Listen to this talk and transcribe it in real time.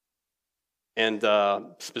And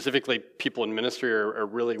specifically, people in ministry are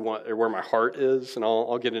really are where my heart is, and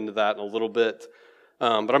I'll get into that in a little bit. But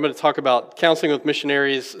I'm going to talk about counseling with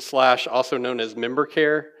missionaries / also known as member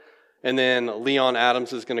care. And then Leon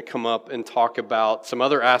Adams is going to come up and talk about some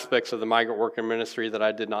other aspects of the migrant worker ministry that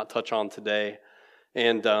I did not touch on today.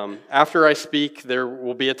 And after I speak, there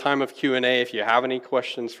will be a time of Q&A if you have any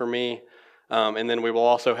questions for me. And then we will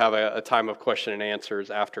also have a time of question and answers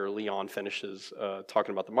after Leon finishes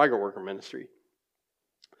talking about the migrant worker ministry.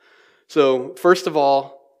 So first of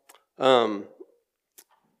all,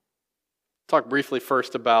 talk briefly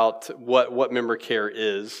first about what member care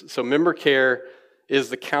is. So member care is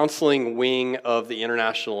the counseling wing of the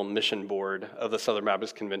International Mission Board of the Southern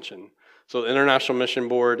Baptist Convention. So the International Mission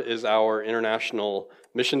Board is our international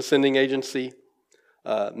mission sending agency.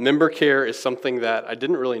 Member care is something that I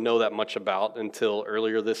didn't really know that much about until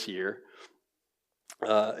earlier this year.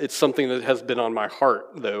 It's something that has been on my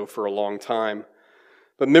heart, though, for a long time.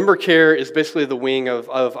 But member care is basically the wing of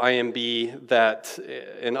IMB that,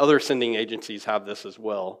 and other sending agencies have this as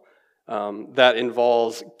well, that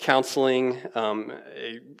involves counseling,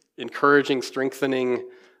 encouraging, strengthening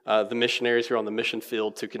the missionaries who are on the mission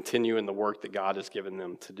field to continue in the work that God has given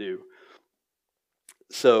them to do.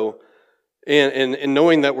 So, and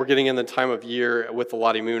knowing that we're getting in the time of year with the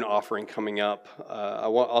Lottie Moon offering coming up, I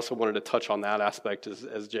also wanted to touch on that aspect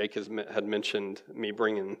as Jake had mentioned, me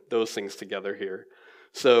bringing those things together here.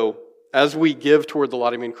 So as we give toward the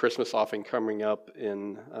Lottie Moon Christmas offering coming up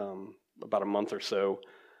in about a month or so,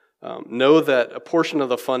 know that a portion of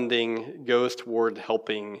the funding goes toward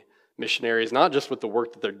helping missionaries, not just with the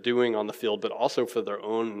work that they're doing on the field, but also for their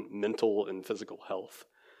own mental and physical health.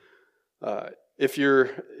 If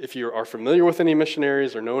you are familiar with any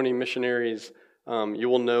missionaries or know any missionaries, you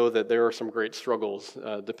will know that there are some great struggles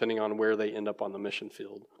depending on where they end up on the mission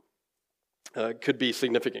field. It could be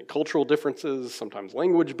significant cultural differences, sometimes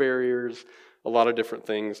language barriers, a lot of different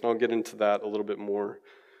things, and I'll get into that a little bit more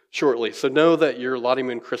shortly. So know that your Lottie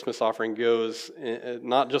Moon Christmas offering goes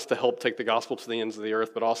not just to help take the gospel to the ends of the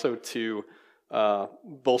earth, but also to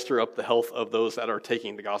bolster up the health of those that are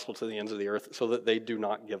taking the gospel to the ends of the earth so that they do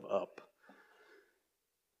not give up.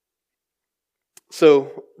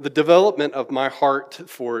 So the development of my heart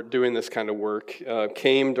for doing this kind of work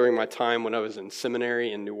came during my time when I was in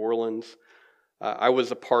seminary in New Orleans. I was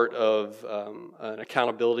a part of an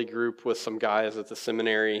accountability group with some guys at the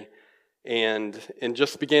seminary, and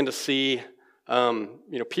just began to see,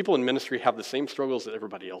 people in ministry have the same struggles that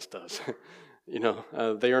everybody else does.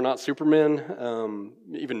 They are not supermen.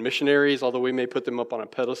 Even missionaries, although we may put them up on a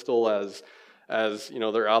pedestal as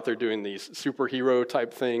they're out there doing these superhero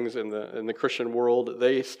type things in the Christian world,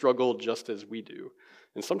 they struggle just as we do,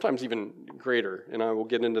 and sometimes even greater. And I will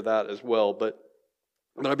get into that as well. But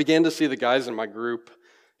I began to see the guys in my group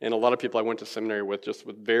and a lot of people I went to seminary with just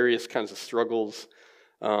with various kinds of struggles,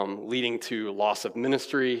 leading to loss of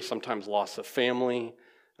ministry, sometimes loss of family,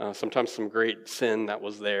 sometimes some great sin that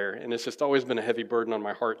was there. And it's just always been a heavy burden on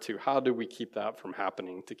my heart too. How do we keep that from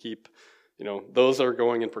happening? To keep those that are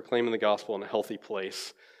going and proclaiming the gospel in a healthy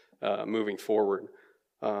place moving forward.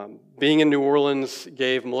 Being in New Orleans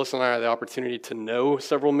gave Melissa and I the opportunity to know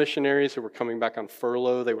several missionaries who were coming back on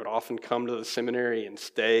furlough. They would often come to the seminary and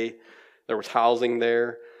stay. There was housing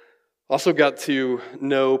there. Also got to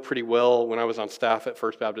know pretty well when I was on staff at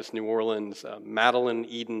First Baptist New Orleans, Madeline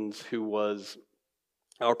Edens, who was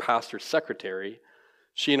our pastor's secretary.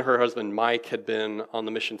 She and her husband Mike had been on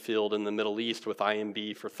the mission field in the Middle East with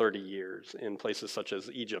IMB for 30 years in places such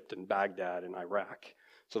as Egypt and Baghdad and Iraq.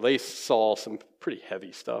 So they saw some pretty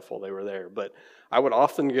heavy stuff while they were there. But I would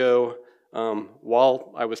often go,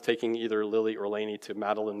 while I was taking either Lily or Lainey to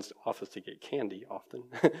Madeline's office to get candy often,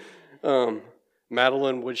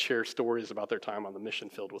 Madeline would share stories about their time on the mission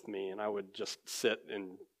field with me, and I would just sit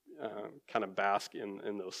and kind of bask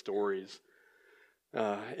in those stories.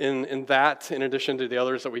 In that, in addition to the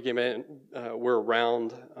others that we gave in, were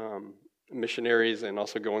around missionaries and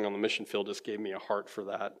also going on the mission field, just gave me a heart for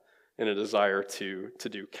that and a desire to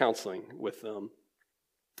do counseling with them.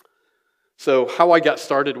 So how I got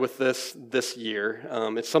started with this year,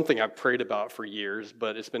 it's something I've prayed about for years,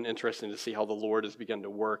 but it's been interesting to see how the Lord has begun to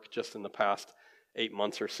work just in the past 8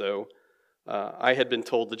 months or so. I had been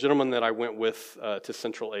told, the gentleman that I went with to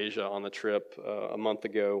Central Asia on the trip a month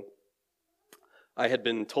ago, I had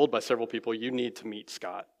been told by several people, you need to meet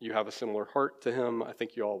Scott. You have a similar heart to him. I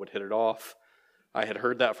think you all would hit it off. I had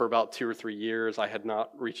heard that for about 2 or 3 years. I had not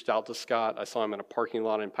reached out to Scott. I saw him in a parking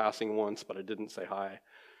lot in passing once, but I didn't say hi.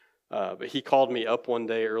 But he called me up one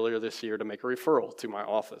day earlier this year to make a referral to my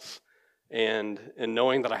office. And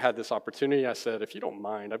knowing that I had this opportunity, I said, if you don't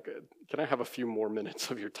mind, can I have a few more minutes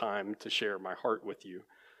of your time to share my heart with you?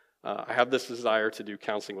 I have this desire to do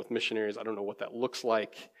counseling with missionaries. I don't know what that looks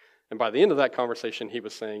like. And by the end of that conversation, he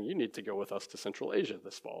was saying, you need to go with us to Central Asia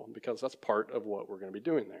this fall, because that's part of what we're going to be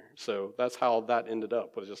doing there. So that's how that ended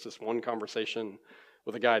up, was just this one conversation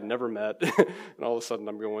with a guy I'd never met, and all of a sudden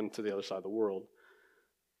I'm going to the other side of the world.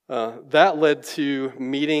 That led to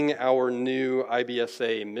meeting our new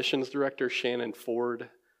IBSA missions director, Shannon Ford.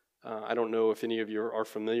 I don't know if any of you are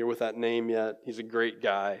familiar with that name yet. He's a great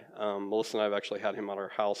guy. Melissa and I have actually had him at our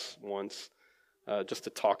house once just to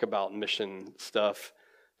talk about mission stuff.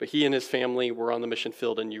 But he and his family were on the mission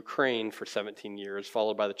field in Ukraine for 17 years,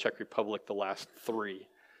 followed by the Czech Republic the last 3,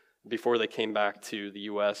 before they came back to the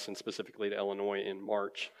U.S. and specifically to Illinois in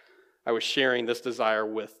March. I was sharing this desire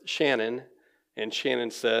with Shannon, and Shannon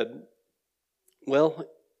said, well,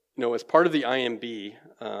 as part of the IMB,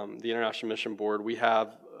 the International Mission Board, we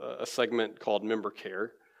have a segment called Member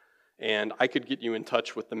Care, and I could get you in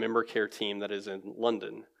touch with the Member Care team that is in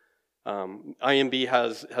London. IMB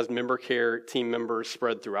has member care team members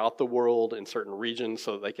spread throughout the world in certain regions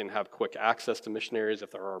so that they can have quick access to missionaries if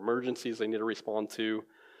there are emergencies they need to respond to.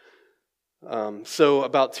 So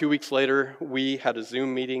about 2 weeks later, we had a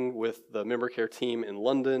Zoom meeting with the member care team in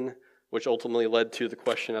London, which ultimately led to the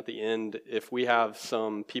question at the end, if we have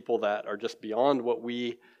some people that are just beyond what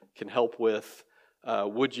we can help with,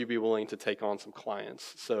 would you be willing to take on some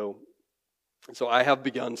clients? So I have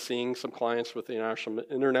begun seeing some clients with the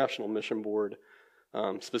International Mission Board,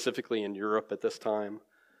 specifically in Europe at this time,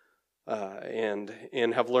 and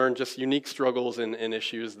have learned just unique struggles and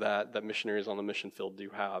issues that missionaries on the mission field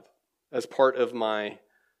do have. As part of my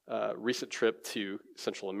recent trip to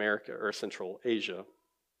Central America, or Central Asia,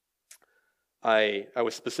 I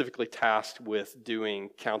was specifically tasked with doing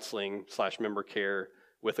counseling / member care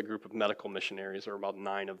with a group of medical missionaries. There were about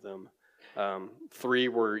 9 of them. 3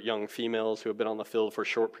 were young females who had been on the field for a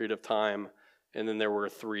short period of time, and then there were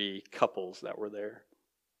 3 couples that were there.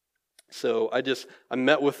 So I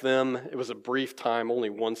met with them. It was a brief time, only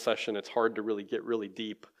 1 session. It's hard to really get really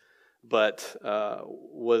deep, but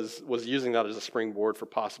was using that as a springboard for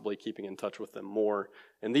possibly keeping in touch with them more.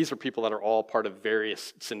 And these are people that are all part of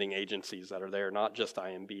various sending agencies that are there, not just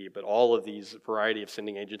IMB, but all of these variety of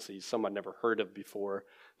sending agencies, some I'd never heard of before.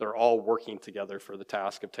 They're all working together for the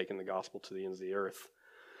task of taking the gospel to the ends of the earth.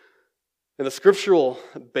 And the scriptural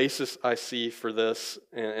basis I see for this,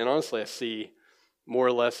 and honestly I see more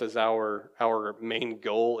or less as our main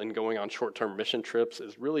goal in going on short-term mission trips,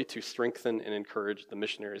 is really to strengthen and encourage the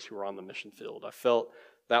missionaries who are on the mission field. I felt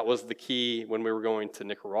that was the key when we were going to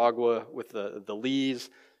Nicaragua with the Lees,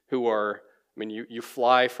 who are, you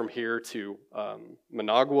fly from here to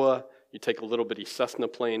Managua, you take a little bitty Cessna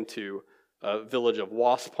plane to a village of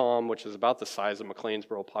Waspam, which is about the size of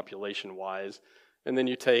McLeansboro population-wise, and then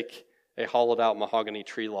you take a hollowed-out mahogany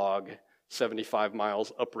tree log 75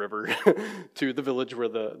 miles upriver to the village where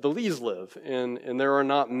the Lees live. And there are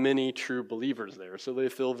not many true believers there, so they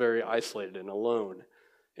feel very isolated and alone.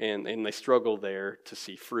 And they struggle there to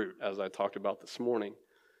see fruit, as I talked about this morning.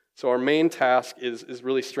 So our main task is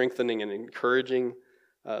really strengthening and encouraging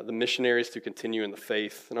the missionaries to continue in the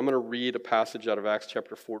faith. And I'm going to read a passage out of Acts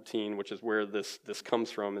chapter 14, which is where this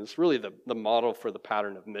comes from. And it's really the model for the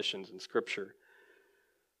pattern of missions in Scripture.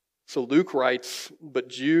 So Luke writes, "But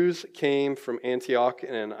Jews came from Antioch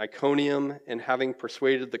and Iconium, and having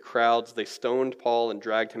persuaded the crowds, they stoned Paul and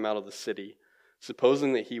dragged him out of the city,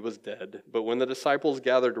 supposing that he was dead. But when the disciples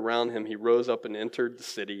gathered around him, he rose up and entered the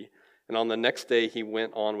city, and on the next day he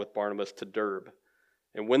went on with Barnabas to Derbe.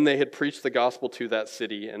 And when they had preached the gospel to that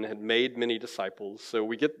city and had made many disciples," so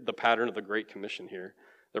we get the pattern of the Great Commission here.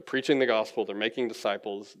 They're preaching the gospel, they're making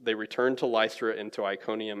disciples, "they returned to Lystra and to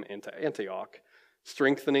Iconium and to Antioch,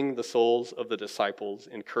 strengthening the souls of the disciples,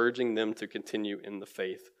 encouraging them to continue in the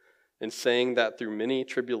faith, and saying that through many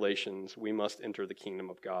tribulations we must enter the kingdom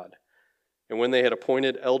of God. And when they had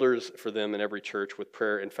appointed elders for them in every church with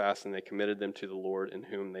prayer and fasting, they committed them to the Lord in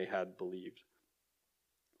whom they had believed."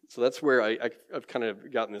 So that's where I've kind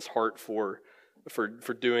of gotten this heart for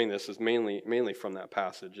doing this, is mainly from that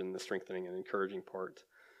passage and the strengthening and encouraging part.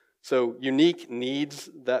 So unique needs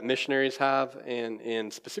that missionaries have,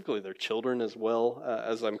 and specifically their children as well,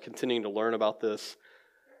 as I'm continuing to learn about this.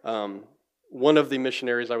 One of the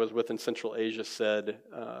missionaries I was with in Central Asia said,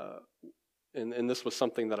 and this was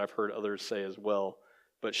something that I've heard others say as well,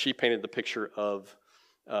 but she painted the picture of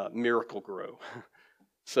Miracle-Gro.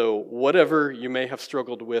 So whatever you may have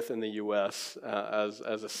struggled with in the U.S. As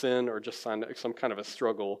a sin or just some kind of a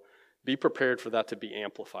struggle, be prepared for that to be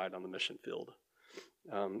amplified on the mission field.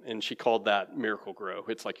 And she called that Miracle Grow.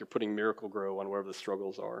 It's like you're putting Miracle Grow on wherever the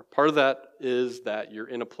struggles are. Part of that is that you're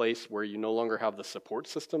in a place where you no longer have the support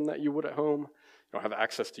system that you would at home. You don't have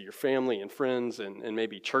access to your family and friends and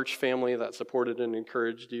maybe church family that supported and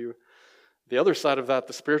encouraged you. The other side of that,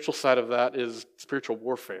 the spiritual side of that, is spiritual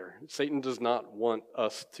warfare. Satan does not want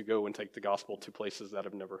us to go and take the gospel to places that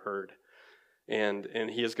have never heard. And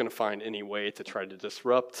he is going to find any way to try to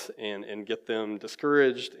disrupt and get them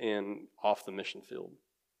discouraged and off the mission field.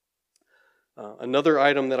 Another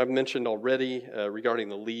item that I've mentioned already regarding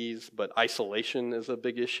the Lees, but isolation is a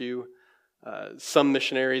big issue. Some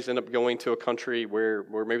missionaries end up going to a country where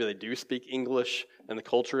maybe they do speak English and the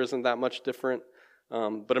culture isn't that much different.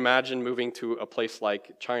 But imagine moving to a place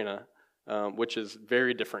like China, which is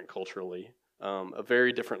very different culturally, a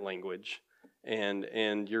very different language,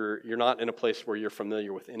 and you're not in a place where you're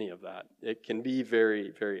familiar with any of that. It can be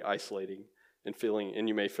very, very isolating and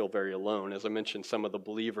you may feel very alone. As I mentioned, some of the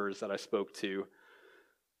believers that I spoke to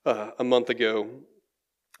a month ago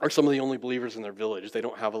are some of the only believers in their village. They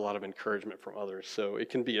don't have a lot of encouragement from others, so it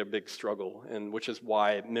can be a big struggle, and which is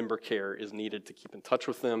why member care is needed to keep in touch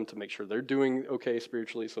with them, to make sure they're doing okay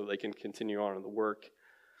spiritually so they can continue on in the work.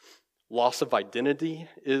 Loss of identity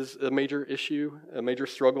is a major issue, a major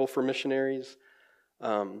struggle for missionaries,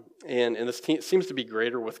 and this seems to be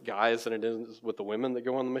greater with guys than it is with the women that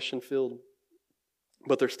go on the mission field,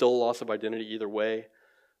 but there's still a loss of identity either way.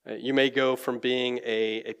 You may go from being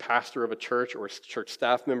a pastor of a church or a church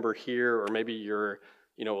staff member here, or maybe you're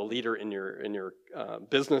a leader in your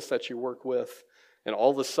business that you work with, and all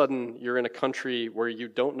of a sudden you're in a country where you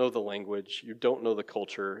don't know the language, you don't know the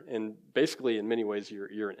culture, and basically in many ways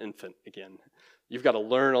you're an infant again. You've got to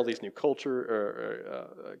learn all these new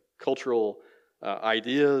cultural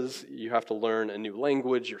ideas. You have to learn a new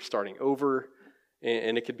language. You're starting over.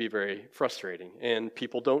 And it could be very frustrating. And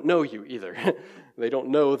people don't know you either. They don't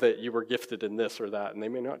know that you were gifted in this or that, and they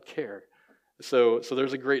may not care. So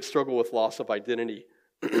there's a great struggle with loss of identity.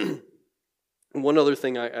 One other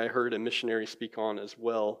thing I heard a missionary speak on as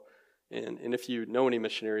well, and if you know any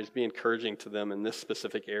missionaries, be encouraging to them in this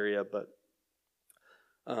specific area, but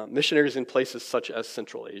missionaries in places such as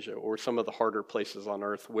Central Asia or some of the harder places on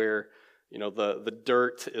earth where the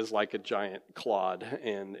dirt is like a giant clod,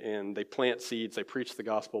 and they plant seeds, they preach the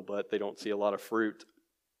gospel, but they don't see a lot of fruit.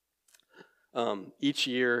 Each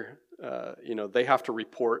year, they have to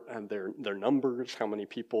report on their numbers, how many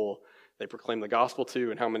people they proclaim the gospel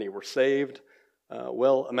to, and how many were saved.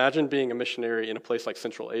 Well, imagine being a missionary in a place like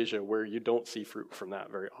Central Asia where you don't see fruit from that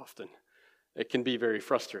very often. It can be very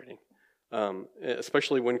frustrating,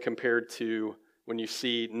 especially when compared to when you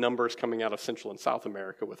see numbers coming out of Central and South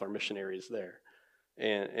America with our missionaries there.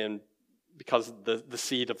 And because the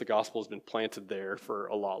seed of the gospel has been planted there for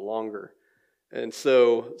a lot longer. And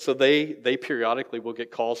so they periodically will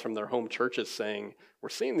get calls from their home churches saying, we're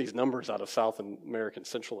seeing these numbers out of South America and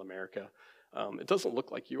Central America. It doesn't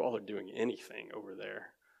look like you all are doing anything over there,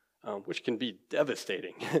 which can be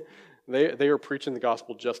devastating. They are preaching the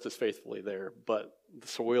gospel just as faithfully there, but the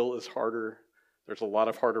soil is harder. There's a lot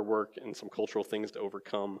of harder work and some cultural things to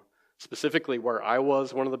overcome. Specifically where I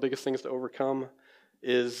was, one of the biggest things to overcome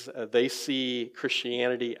is they see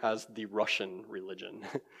Christianity as the Russian religion.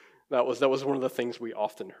 That was one of the things we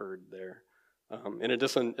often heard there. In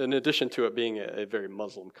addition to it being a very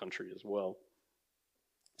Muslim country as well.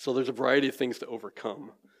 So there's a variety of things to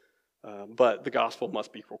overcome. But the gospel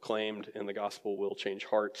must be proclaimed, and the gospel will change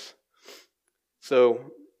hearts.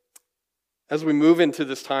 So as we move into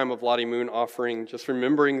this time of Lottie Moon offering, just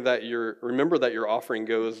remember that your offering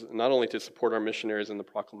goes not only to support our missionaries in the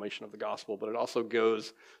proclamation of the gospel, but it also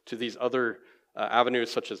goes to these other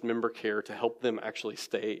avenues such as member care to help them actually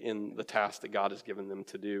stay in the task that God has given them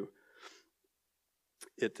to do.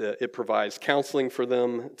 It provides counseling for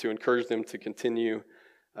them to encourage them to continue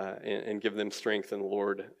and give them strength in the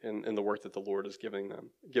Lord and the work that the Lord has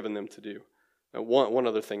given them to do. One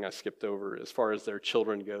other thing I skipped over as far as their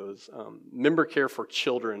children goes, member care for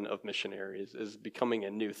children of missionaries is becoming a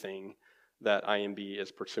new thing that IMB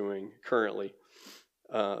is pursuing currently.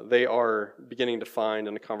 They are beginning to find,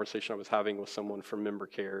 in a conversation I was having with someone from member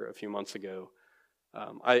care a few months ago,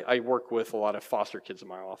 I work with a lot of foster kids in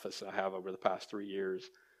my office. I have over the past 3 years,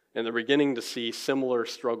 and they're beginning to see similar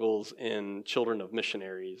struggles in children of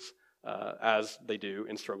missionaries as they do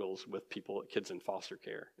in struggles with kids in foster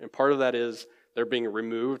care. And part of that is they're being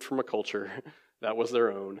removed from a culture that was their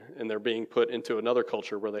own, and they're being put into another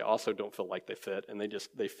culture where they also don't feel like they fit, and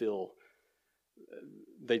they feel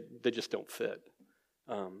they just don't fit.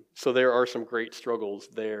 So there are some great struggles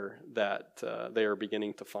there that they are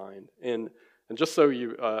beginning to find. And And just so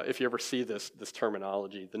you, if you ever see this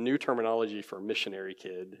terminology, the new terminology for missionary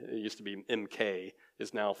kid, it used to be MK,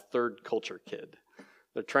 is now third culture kid.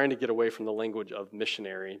 They're trying to get away from the language of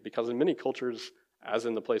missionary because in many cultures, as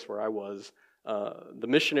in the place where I was, the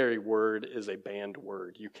missionary word is a banned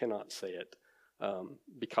word. You cannot say it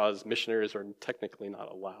because missionaries are technically not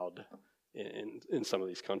allowed in some of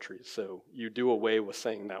these countries. So you do away with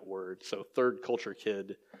saying that word. So third culture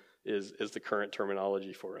kid is the current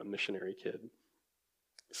terminology for a missionary kid.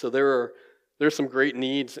 So there's some great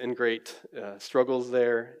needs and great struggles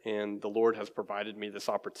there, and the Lord has provided me this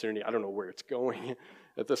opportunity. I don't know where it's going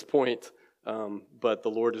at this point, but the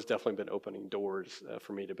Lord has definitely been opening doors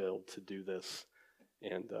for me to be able to do this,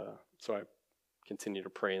 and so I continue to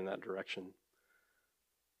pray in that direction.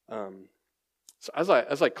 So as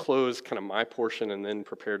I close kind of my portion and then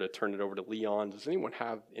prepare to turn it over to Leon, does anyone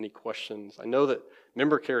have any questions? I know that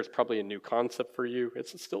member care is probably a new concept for you.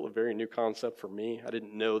 It's still a very new concept for me. I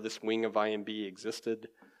didn't know this wing of IMB existed.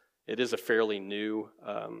 It is a fairly new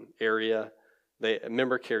area.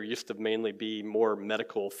 Member care used to mainly be more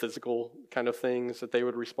medical, physical kind of things that they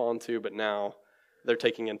would respond to, but now they're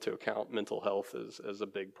taking into account mental health as a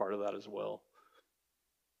big part of that as well.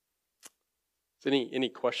 Any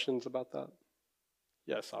questions about that?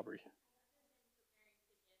 Yes, Aubrey.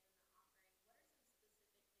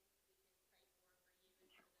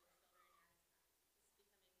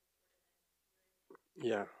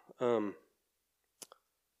 Yeah.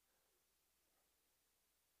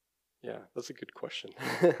 Yeah, that's a good question.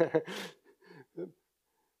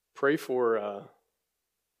 Pray for,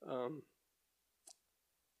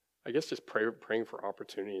 I guess just praying for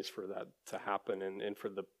opportunities for that to happen and for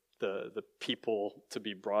the people to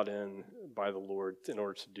be brought in by the Lord in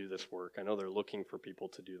order to do this work. I know they're looking for people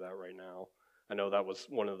to do that right now. I know that was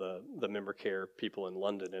one of the member care people in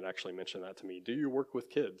London had actually mentioned that to me. Do you work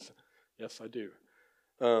with kids? Yes, I do.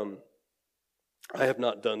 I have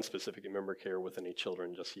not done specific member care with any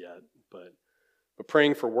children just yet, but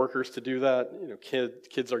praying for workers to do that. You know,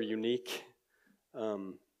 kids are unique,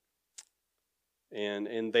 and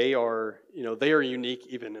they are unique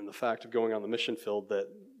even in the fact of going on the mission field that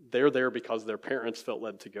they're there because their parents felt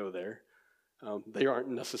led to go there. They aren't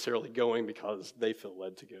necessarily going because they feel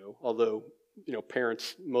led to go. Although,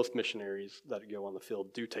 parents, most missionaries that go on the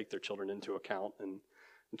field do take their children into account and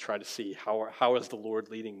try to see how is the Lord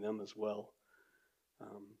leading them as well.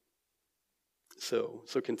 So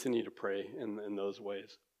continue to pray in those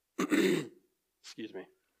ways. Excuse me.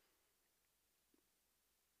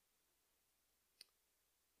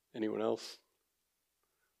 Anyone else?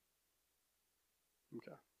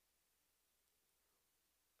 Okay.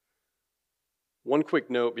 One quick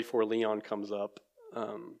note before Leon comes up.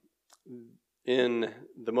 In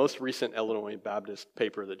the most recent Illinois Baptist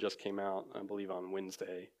paper that just came out, I believe on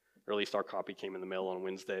Wednesday, or at least our copy came in the mail on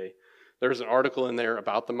Wednesday, there's an article in there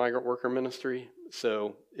about the migrant worker ministry.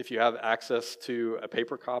 So if you have access to a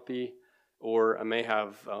paper copy, or I may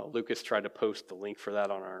have Lucas try to post the link for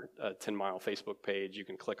that on our 10 Mile Facebook page, you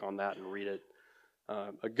can click on that and read it.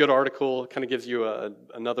 A good article kind of gives you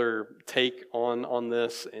another take on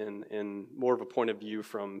this and more of a point of view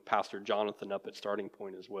from Pastor Jonathan up at Starting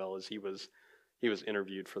Point as well, as he was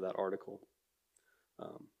interviewed for that article.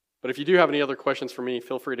 But if you do have any other questions for me,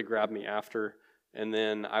 feel free to grab me after, and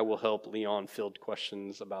then I will help Leon field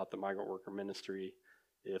questions about the migrant worker ministry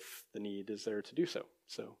if the need is there to do so.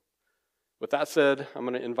 So with that said, I'm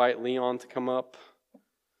going to invite Leon to come up,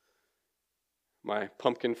 my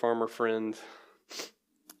pumpkin farmer friend,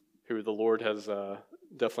 who the Lord has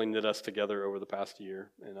definitely knit us together over the past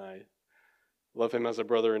year. And I love him as a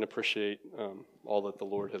brother and appreciate all that the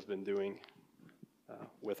Lord has been doing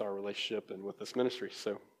with our relationship and with this ministry.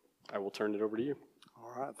 So I will turn it over to you.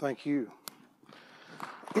 All right, thank you.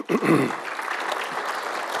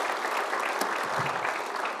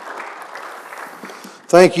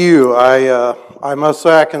 Thank you. I must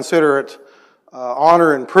say I consider it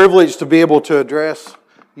honor and privilege to be able to address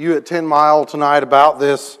you at 10 Mile tonight about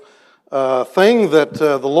this thing that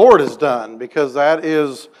the Lord has done, because that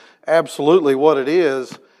is absolutely what it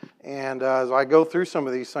is. And as I go through some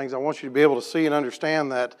of these things, I want you to be able to see and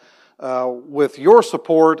understand that with your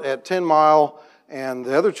support at 10 Mile and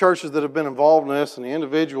the other churches that have been involved in this and the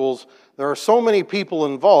individuals, there are so many people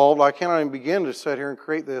involved, I cannot even begin to sit here and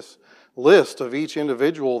create this list of each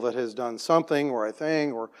individual that has done something or a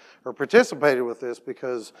thing or participated with this,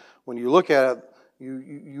 because when you look at it,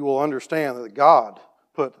 you will understand that God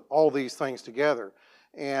put all these things together.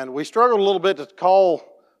 And we struggled a little bit to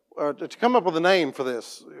come up with a name for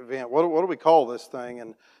this event. What do we call this thing?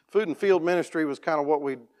 And Food and Field Ministry was kind of what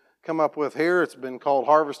we'd come up with here. It's been called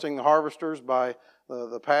Harvesting the Harvesters by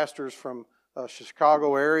the pastors from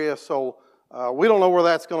Chicago area. So we don't know where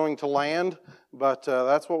that's going to land, but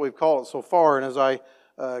that's what we've called it so far. And as I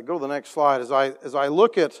go to the next slide, as I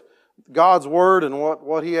look at God's Word and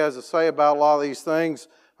what He has to say about a lot of these things,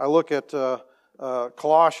 I look at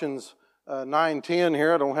Colossians 9:10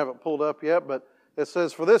 here. I don't have it pulled up yet, but it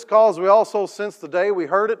says, "For this cause we also, since the day we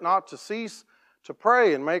heard it, not to cease to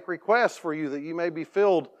pray and make requests for you, that you may be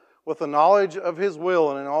filled with the knowledge of His will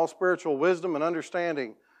and in all spiritual wisdom and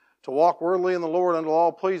understanding, to walk worthily in the Lord unto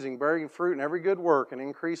all pleasing, bearing fruit in every good work and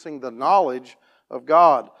increasing the knowledge of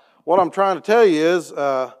God." What I'm trying to tell you is,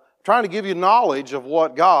 trying to give you knowledge of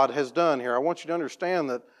what God has done here. I want you to understand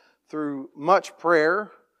that through much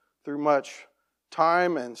prayer, through much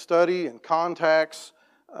time and study and contacts,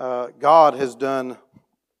 God has done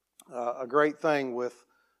a great thing with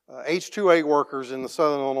H2A workers in the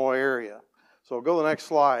Southern Illinois area. So go to the next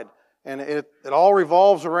slide. And it all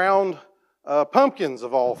revolves around pumpkins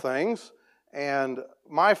of all things. And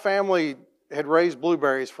my family had raised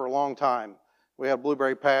blueberries for a long time. We had a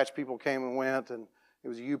blueberry patch. People came and went, and it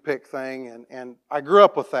was a you-pick thing. And I grew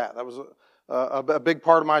up with that. That was a big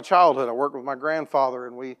part of my childhood. I worked with my grandfather,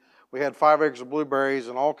 and we had 5 acres of blueberries,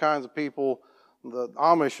 and all kinds of people, the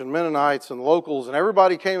Amish and Mennonites and locals, and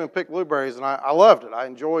everybody came and picked blueberries, and I loved it. I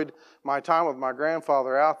enjoyed my time with my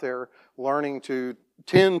grandfather out there learning to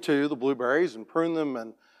tend to the blueberries and prune them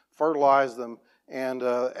and fertilize them. And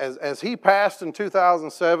as he passed in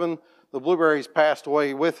 2007, the blueberries passed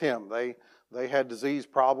away with him. They had disease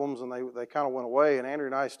problems, and they kind of went away. And Andrew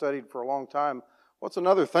and I studied for a long time, what's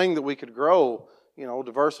another thing that we could grow,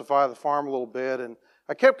 diversify the farm a little bit. And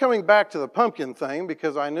I kept coming back to the pumpkin thing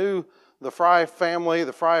because I knew the Fry family,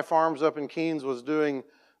 the Fry Farms up in Keens, was doing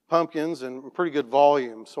pumpkins in pretty good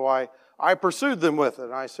volume. So I pursued them with it.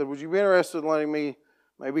 And I said, would you be interested in letting me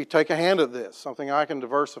maybe take a hand at this, something I can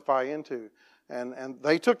diversify into? And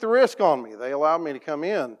they took the risk on me. They allowed me to come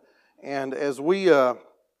in. And as we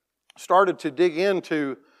started to dig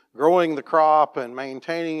into growing the crop and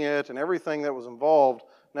maintaining it and everything that was involved,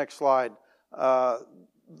 next slide,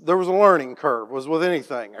 there was a learning curve, was with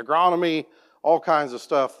anything. Agronomy, all kinds of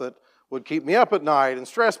stuff that would keep me up at night and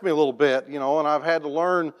stress me a little bit, and I've had to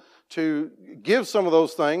learn to give some of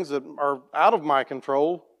those things that are out of my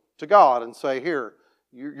control to God and say, here,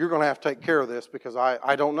 you're going to have to take care of this because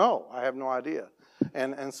I don't know. I have no idea.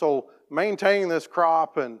 And so maintaining this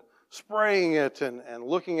crop and spraying it and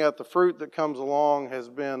looking at the fruit that comes along has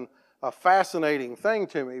been a fascinating thing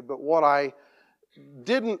to me. But what I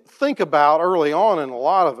didn't think about early on, and a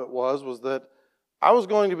lot of it was that I was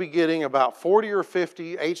going to be getting about 40 or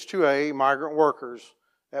 50 H2A migrant workers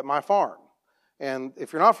at my farm. And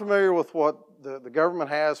if you're not familiar with what the government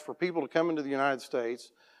has for people to come into the United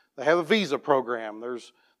States, they have a visa program.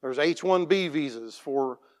 There's H-1B visas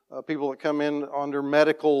for people that come in under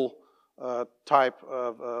medical type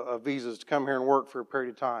of visas to come here and work for a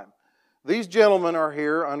period of time. These gentlemen are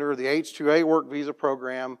here under the H-2A work visa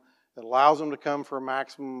program that allows them to come for a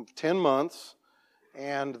maximum of 10 months,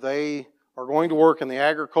 and they are going to work in the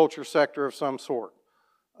agriculture sector of some sort.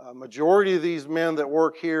 Majority of these men that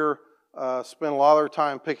work here spend a lot of their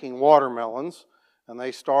time picking watermelons, and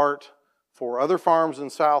they start for other farms in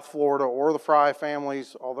South Florida or the Fry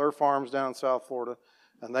families, all their farms down in South Florida,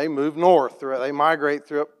 and they move north. They migrate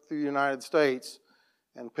through the United States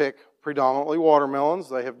and pick predominantly watermelons.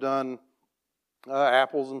 They have done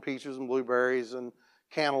apples and peaches and blueberries and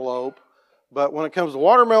cantaloupe. But when it comes to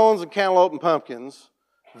watermelons and cantaloupe and pumpkins,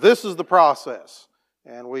 this is the process.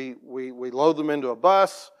 And we load them into a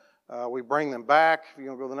bus. We bring them back. If you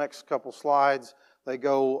want to go to the next couple slides, they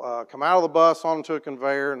go come out of the bus onto a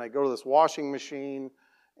conveyor, and they go to this washing machine,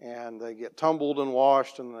 and they get tumbled and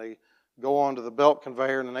washed, and they go onto the belt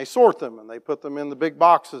conveyor, and then they sort them, and they put them in the big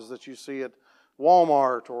boxes that you see at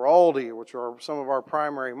Walmart or Aldi, which are some of our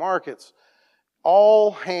primary markets.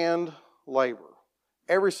 All hand labor.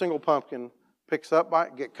 Every single pumpkin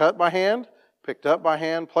get cut by hand, picked up by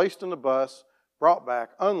hand, placed in the bus, brought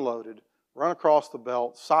back, unloaded, run across the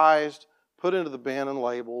belt, sized, put into the bin and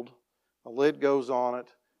labeled. A lid goes on it,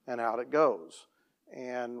 and out it goes.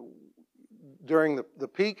 And during the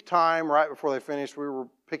peak time, right before they finished, we were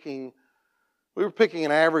picking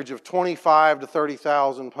an average of 25 to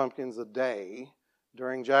 30,000 pumpkins a day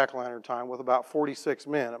during jack-o'-lantern time with about 46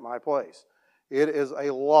 men at my place. It is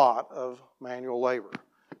a lot of manual labor.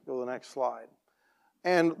 Go to the next slide.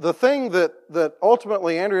 And the thing that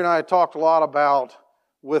ultimately Andrew and I talked a lot about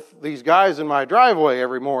with these guys in my driveway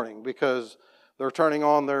every morning, because they're turning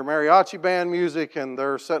on their mariachi band music and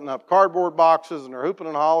they're setting up cardboard boxes and they're hooping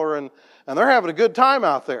and hollering and they're having a good time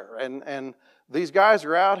out there. And these guys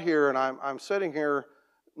are out here, and I'm sitting here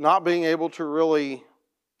not being able to really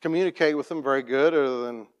communicate with them very good, other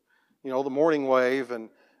than, the morning wave. And,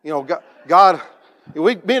 God,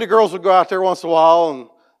 me and the girls would go out there once in a while, and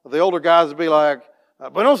the older guys would be like,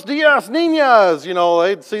 Buenos dias, niñas.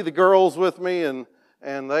 They'd see the girls with me, and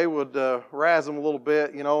they would razz them a little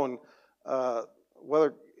bit, and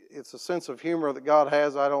whether it's a sense of humor that God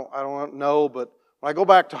has, I don't know. But when I go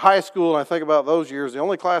back to high school and I think about those years, the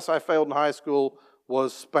only class I failed in high school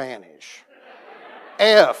was Spanish.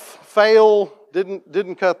 Fail,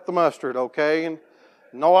 didn't cut the mustard, okay? And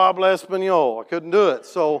no habla español, I couldn't do it.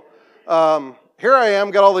 So here I am,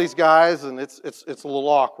 got all these guys, and it's a little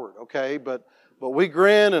awkward, okay? But we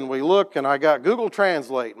grin and we look, and I got Google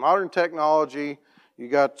Translate, modern technology. You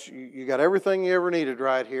got everything you ever needed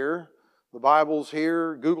right here. The Bible's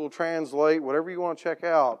here, Google Translate, whatever you want to check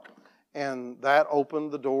out. And that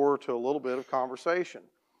opened the door to a little bit of conversation.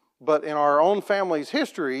 But in our own family's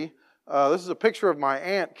history, this is a picture of my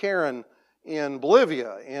Aunt Karen in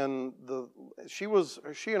Bolivia. She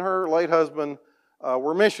and her late husband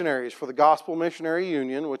were missionaries for the Gospel Missionary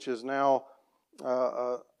Union, which is now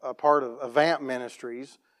a part of Avant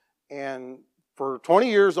Ministries. And for 20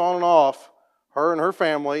 years on and off, her and her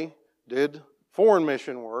family did foreign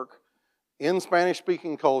mission work in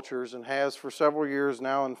Spanish-speaking cultures, and has for several years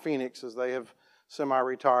now in Phoenix, as they have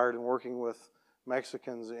semi-retired and working with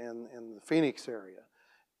Mexicans in the Phoenix area.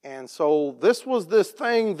 And so this was this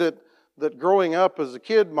thing that growing up as a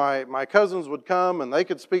kid, my cousins would come and they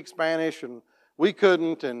could speak Spanish and we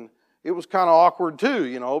couldn't, and it was kind of awkward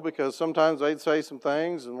too, because sometimes they'd say some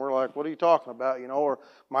things and we're like, what are you talking about, or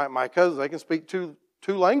my cousins, they can speak two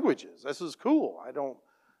languages. This is cool. I don't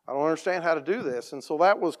understand how to do this. And so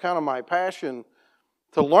that was kind of my passion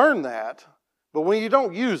to learn that. But when you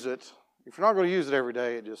don't use it, if you're not going to use it every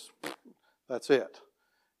day, that's it.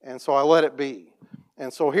 And so I let it be.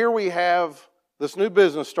 And so here we have this new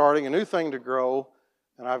business starting, a new thing to grow,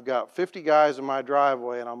 and I've got 50 guys in my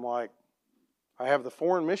driveway, and I'm like, I have the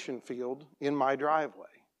foreign mission field in my driveway.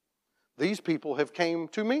 These people have came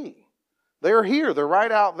to me. They're here. They're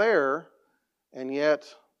right out there, and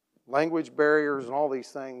yet language barriers and all these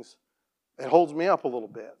things, it holds me up a little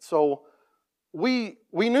bit. So we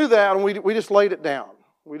knew that, and we just laid it down.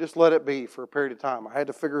 We just let it be for a period of time. I had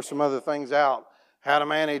to figure some other things out, how to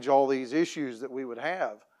manage all these issues that we would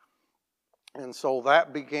have. And so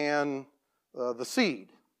that began the seed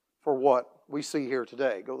for what we see here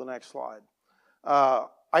today. Go to the next slide.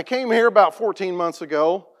 I came here about 14 months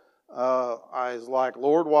ago. I was like,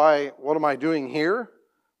 Lord, what am I doing here?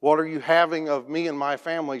 What are you having of me and my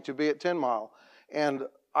family to be at 10 Mile? And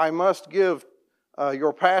I must give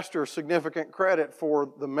your pastor significant credit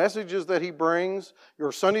for the messages that he brings,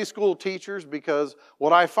 your Sunday school teachers, because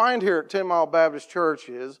what I find here at 10 Mile Baptist Church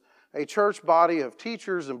is a church body of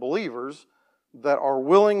teachers and believers that are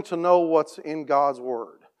willing to know what's in God's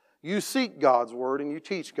Word. You seek God's Word and you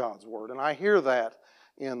teach God's Word. And I hear that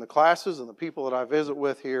in the classes and the people that I visit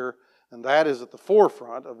with here, and that is at the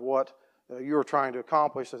forefront of what you're trying to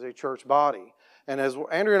accomplish as a church body. And as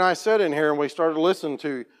Andrea and I sat in here and we started to listen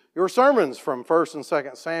to your sermons from 1st and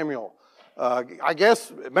 2nd Samuel, I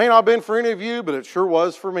guess it may not have been for any of you, but it sure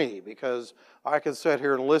was for me, because I could sit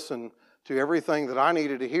here and listen to everything that I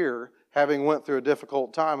needed to hear, having went through a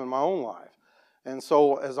difficult time in my own life. And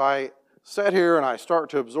so as I sit here and I start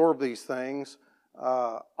to absorb these things,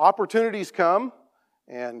 opportunities come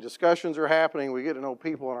and discussions are happening. We get to know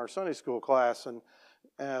people in our Sunday school class, and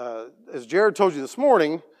as Jared told you this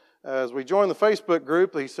morning, as we joined the Facebook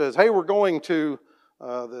group, he says, hey, we're going to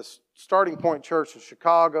this Starting Point Church in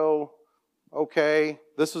Chicago. Okay,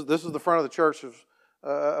 this is the front of the church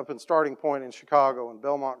up in Starting Point in Chicago, in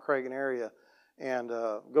Belmont, Cragen area. And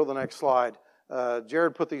go to the next slide.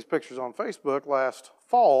 Jared put these pictures on Facebook last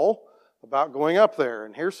fall about going up there.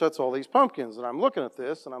 And here sits all these pumpkins. And I'm looking at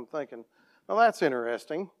this and I'm thinking, well, that's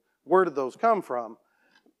interesting. Where did those come from?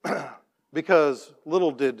 Because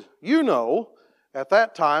little did you know, at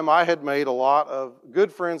that time I had made a lot of good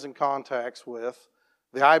friends and contacts with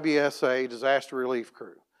the IBSA disaster relief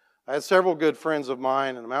crew. I had several good friends of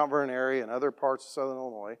mine in the Mount Vernon area and other parts of Southern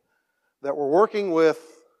Illinois that were working with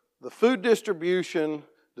the food distribution,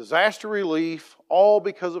 disaster relief, all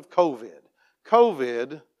because of COVID.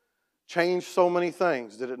 COVID changed so many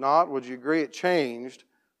things, did it not? Would you agree it changed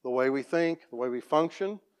the way we think, the way we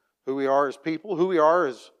function, who we are as people, who we are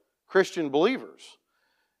as Christian believers?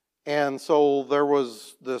 And so there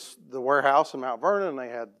was the warehouse in Mount Vernon, and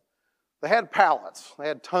they had pallets. They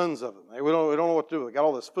had tons of them. We don't know what to do. They got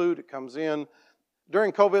all this food. It comes in.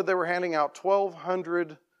 During COVID, they were handing out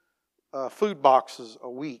 1,200 food boxes a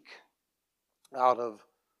week out of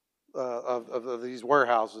of these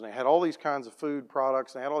warehouses, and they had all these kinds of food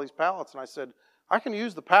products, and they had all these pallets, and I said, I can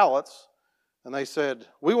use the pallets. And they said,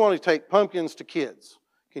 we want to take pumpkins to kids.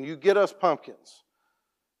 Can you get us pumpkins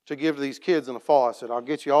to give to these kids in the fall? I said, I'll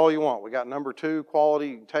get you all you want. We got number 2 quality.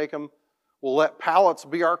 You can take them. We'll let pallets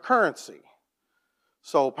be our currency.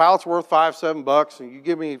 So pallets worth $5-7, and you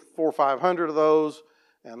give me 400 or 500 of those,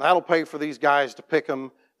 and that'll pay for these guys to pick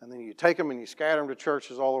them. And then you take them and you scatter them to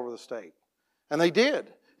churches all over the state. And they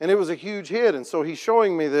did. And it was a huge hit. And so he's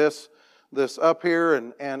showing me this up here,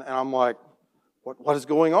 and I'm like, what is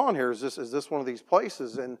going on here? Is this one of these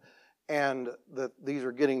places? And that these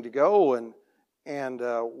are getting to go, and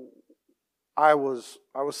I was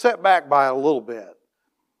set back by it a little bit.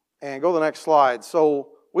 And go to the next slide. So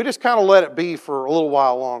we just kind of let it be for a little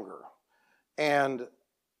while longer. And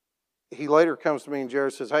he later comes to me, and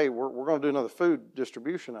Jared says, hey, we're going to do another food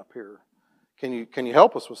distribution up here. Can you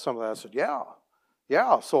help us with some of that? I said,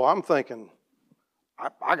 yeah. So I'm thinking,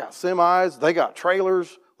 I got semis, they got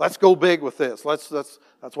trailers. Let's go big with this. That's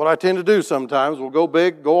what I tend to do sometimes. We'll go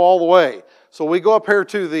big, go all the way. So we go up here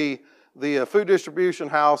to the food distribution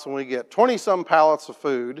house, and we get 20-some pallets of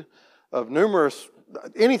food of numerous,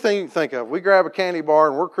 anything you can think of. We grab a candy bar,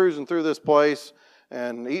 and we're cruising through this place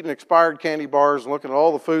and eating expired candy bars and looking at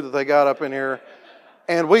all the food that they got up in here.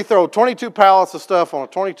 And we throw 22 pallets of stuff on a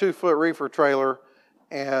 22-foot reefer trailer,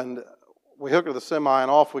 and we hook it to the semi, and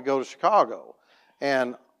off we go to Chicago.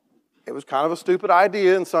 And it was kind of a stupid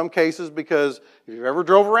idea in some cases, because if you've ever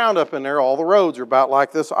drove around up in there, all the roads are about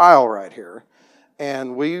like this aisle right here.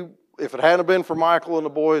 And if it hadn't been for Michael and the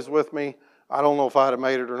boys with me, I don't know if I'd have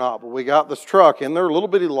made it or not. But we got this truck in their little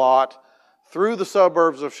bitty lot through the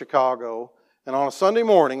suburbs of Chicago. And on a Sunday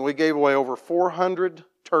morning, we gave away over 400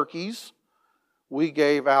 turkeys. We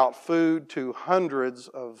gave out food to hundreds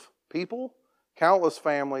of people, countless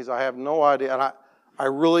families. I have no idea. And I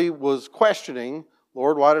really was questioning,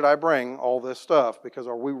 Lord, why did I bring all this stuff? Because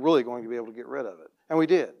are we really going to be able to get rid of it? And we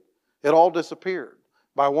did. It all disappeared.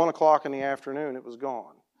 By 1 o'clock in the afternoon, it was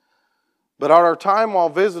gone. But at our time while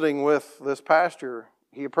visiting with this pastor,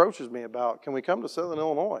 he approaches me about, can we come to Southern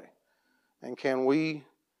Illinois? And can we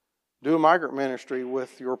do a migrant ministry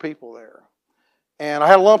with your people there? And I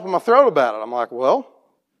had a lump in my throat about it. I'm like, well,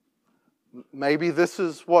 maybe this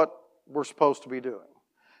is what we're supposed to be doing.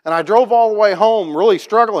 And I drove all the way home really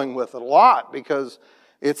struggling with it a lot, because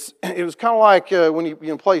it was kind of like when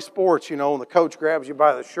you play sports, and the coach grabs you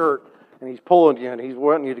by the shirt and he's pulling you and he's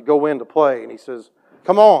wanting you to go in to play, and he says,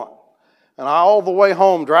 come on. And all the way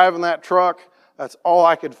home driving that truck, that's all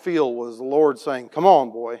I could feel was the Lord saying, come on,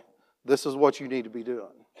 boy, this is what you need to be doing.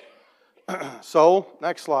 So,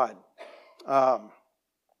 next slide.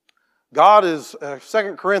 God is,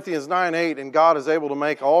 2 Corinthians 9:8, and God is able to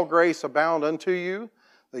make all grace abound unto you,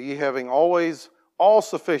 that ye having always all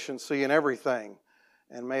sufficiency in everything,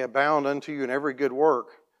 and may abound unto you in every good work.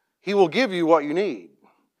 He will give you what you need,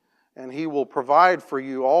 and He will provide for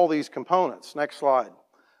you all these components. Next slide.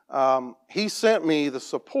 He sent me the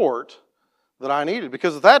support that I needed,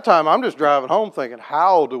 because at that time I'm just driving home thinking,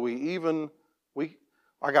 how do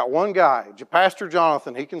I got one guy, Pastor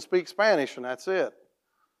Jonathan, he can speak Spanish and that's it.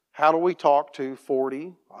 How do we talk to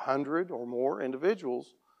 40, 100 or more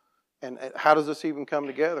individuals? And how does this even come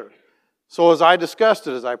together? So as I discussed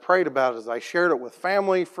it, as I prayed about it, as I shared it with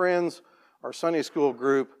family, friends, our Sunday school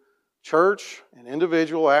group, church and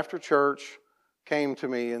individual after church came to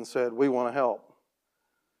me and said, we want to help.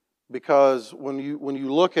 Because when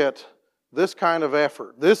you look at this kind of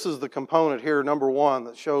effort, this is the component here, number one,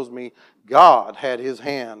 that shows me God had His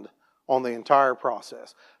hand on the entire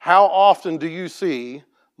process. How often do you see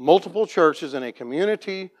multiple churches in a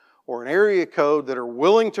community or an area code that are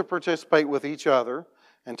willing to participate with each other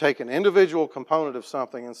and take an individual component of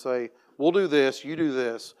something and say, we'll do this, you do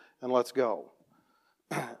this, and let's go.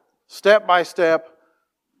 Step by step,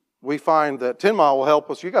 we find that 10 Mile will help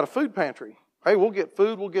us. You got a food pantry. Hey, we'll get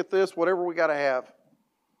food, we'll get this, whatever we got to have.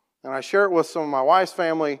 And I share it with some of my wife's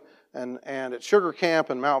family and at Sugar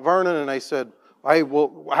Camp in Mount Vernon, and they said, hey,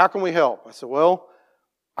 well, how can we help? I said, well,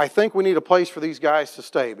 I think we need a place for these guys to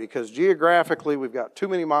stay, because geographically we've got too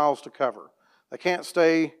many miles to cover. They can't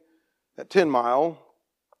stay at 10 Mile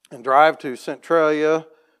and drive to Centralia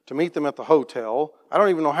to meet them at the hotel. I don't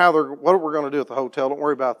even know what we're going to do at the hotel. Don't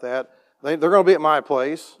worry about that. They're going to be at my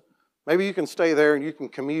place. Maybe you can stay there and you can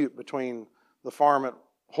commute between the farm at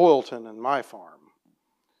Hoyleton and my farm.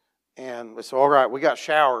 And we said, all right, we got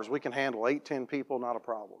showers. We can handle 8-10 people, not a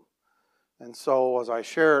problem. And so as I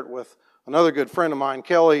share it with another good friend of mine,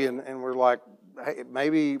 Kelly, and we're like, hey,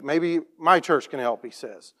 maybe my church can help, he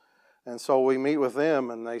says. And so we meet with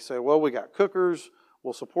them, and they say, well, we got cookers.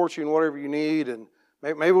 We'll support you in whatever you need. And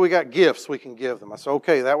Maybe we got gifts we can give them. I said,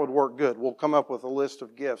 okay, that would work good. We'll come up with a list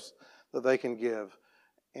of gifts that they can give.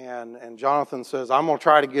 And Jonathan says, I'm going to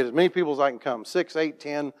try to get as many people as I can come, 6, 8,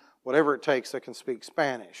 10, whatever it takes that can speak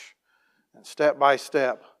Spanish. And step by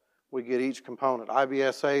step, we get each component.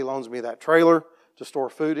 IBSA loans me that trailer to store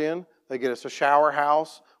food in. They get us a shower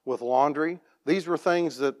house with laundry. These were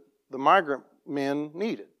things that the migrant men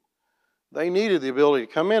needed. They needed the ability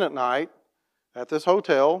to come in at night at this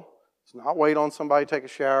hotel, not wait on somebody to take a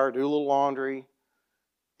shower, do a little laundry,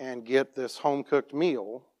 and get this home-cooked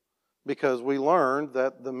meal, because we learned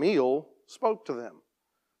that the meal spoke to them.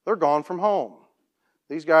 They're gone from home.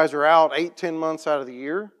 These guys are out 8, 10 months out of the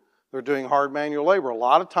year. They're doing hard manual labor. A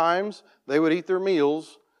lot of times, they would eat their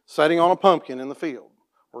meals sitting on a pumpkin in the field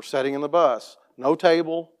or sitting in the bus. No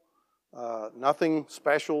table, nothing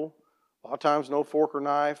special. A lot of times, no fork or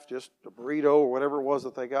knife, just a burrito or whatever it was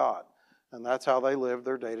that they got. And that's how they lived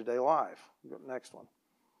their day-to-day life. Next one.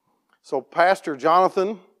 So Pastor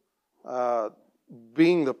Jonathan,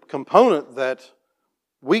 being the component that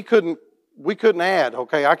we couldn't add.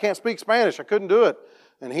 Okay, I can't speak Spanish. I couldn't do it.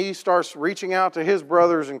 And he starts reaching out to his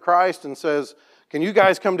brothers in Christ and says, can you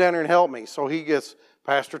guys come down here and help me? So he gets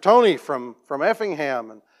Pastor Tony from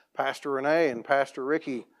Effingham and Pastor Renee and Pastor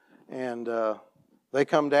Ricky. And they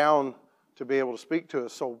come down to be able to speak to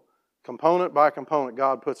us. So component by component,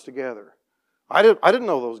 God puts together. I didn't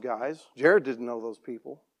know those guys. Jared didn't know those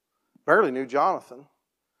people. Barely knew Jonathan.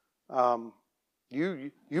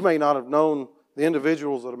 You may not have known the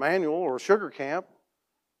individuals at Emmanuel or Sugar Camp,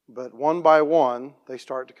 but one by one, they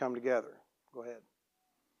start to come together. Go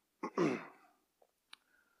ahead.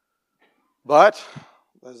 But,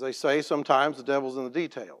 as they say, sometimes the devil's in the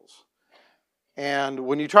details. And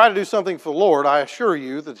when you try to do something for the Lord, I assure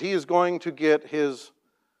you that He is going to get His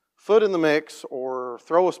foot in the mix or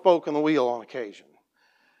throw a spoke in the wheel on occasion.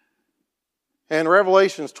 And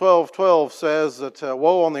Revelations 12:12 says that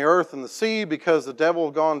woe on the earth and the sea, because the devil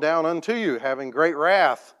has gone down unto you, having great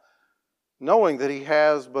wrath, knowing that he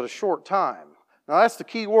has but a short time. Now that's the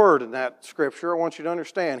key word in that scripture. I want you to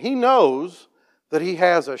understand. He knows that he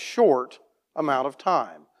has a short amount of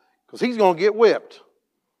time, because he's going to get whipped.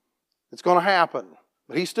 It's going to happen.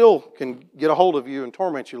 But he still can get a hold of you and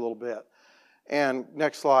torment you a little bit. And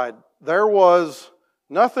next slide. There was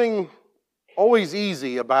nothing always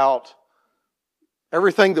easy about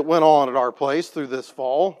everything that went on at our place through this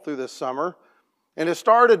fall, through this summer. And it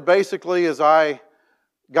started basically as I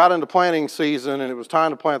got into planting season, and it was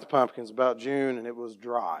time to plant the pumpkins about June, and it was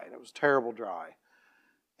dry, and it was terrible dry.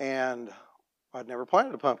 And I'd never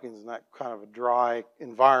planted the pumpkins in that kind of a dry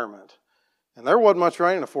environment. And there wasn't much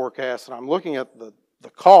rain in the forecast, and I'm looking at the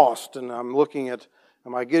cost, and I'm looking at,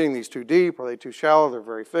 am I getting these too deep? Are they too shallow? They're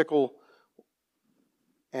very fickle.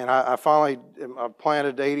 And I finally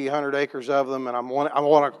planted 80, 100 acres of them, and I want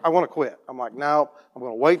to quit. I'm like, no, I'm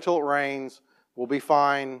going to wait till it rains. We'll be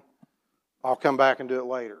fine. I'll come back and do it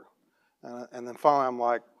later. And then finally I'm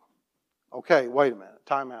like, okay, wait a minute,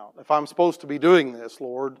 time out. If I'm supposed to be doing this,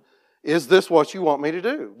 Lord, is this what you want me to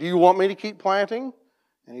do? Do you want me to keep planting?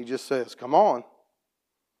 And He just says, come on.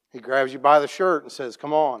 He grabs you by the shirt and says,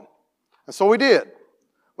 come on. And so we did.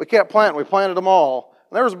 We kept planting. We planted them all.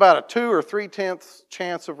 And there was about a 2 or 3/10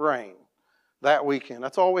 chance of rain that weekend.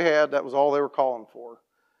 That's all we had. That was all they were calling for.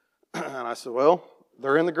 And I said, well,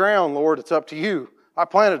 they're in the ground, Lord. It's up to you. I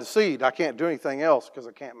planted a seed. I can't do anything else because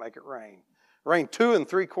I can't make it rain. It rained 2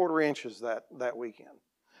 3/4 inches that weekend.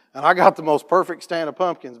 And I got the most perfect stand of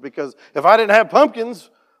pumpkins, because if I didn't have pumpkins,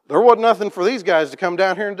 there wasn't nothing for these guys to come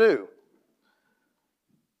down here and do.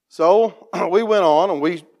 So we went on, and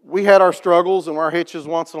we had our struggles and our hitches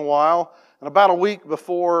once in a while. And about a week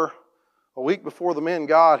before the men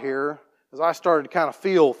got here, as I started to kind of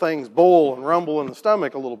feel things boil and rumble in the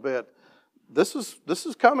stomach a little bit, this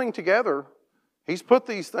is coming together. He's put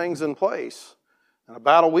these things in place. And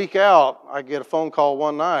about a week out, I get a phone call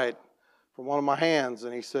one night from one of my hands,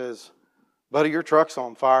 and he says, buddy, your truck's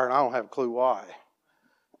on fire, and I don't have a clue why.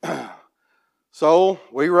 So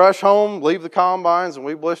we rush home, leave the combines, and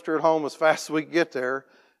we blister at home as fast as we can get there.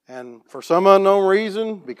 And for some unknown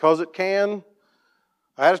reason, because it can,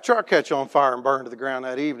 I had a truck catch on fire and burn to the ground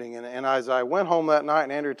that evening. And as I went home that night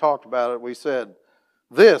and Andrew talked about it, we said,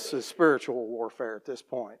 this is spiritual warfare at this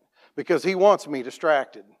point. Because he wants me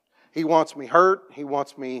distracted. He wants me hurt. He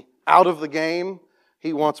wants me out of the game.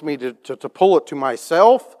 He wants me to pull it to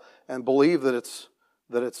myself and believe that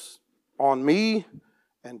it's on me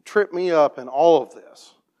and trip me up in all of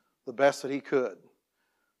this the best that he could.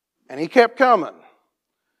 And he kept coming.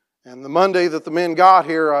 And the Monday that the men got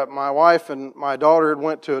here, my wife and my daughter had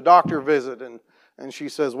went to a doctor visit, and she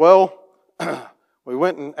says, well, We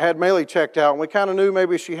went and had Maylee checked out, and we kind of knew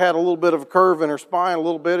maybe she had a little bit of a curve in her spine, a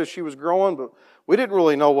little bit as she was growing, but we didn't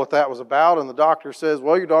really know what that was about. And the doctor says,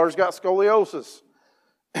 well, your daughter's got scoliosis,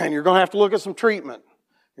 and you're going to have to look at some treatment.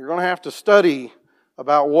 You're going to have to study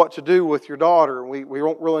about what to do with your daughter. We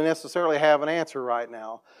don't really necessarily have an answer right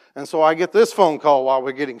now. And so I get this phone call while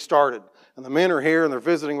we're getting started. And the men are here, and they're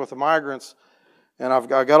visiting with the migrants, and I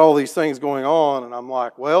got all these things going on, and I'm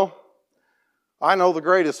like, well, I know the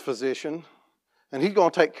greatest physician, and he's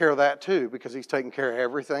going to take care of that too, because he's taking care of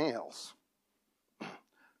everything else.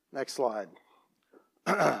 Next slide.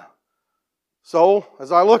 So,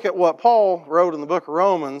 as I look at what Paul wrote in the book of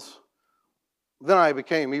Romans, then I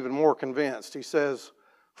became even more convinced. He says,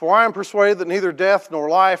 for I am persuaded that neither death, nor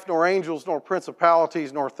life, nor angels, nor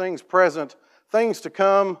principalities, nor things present, things to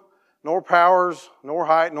come, nor powers, nor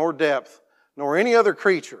height, nor depth, nor any other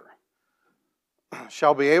creature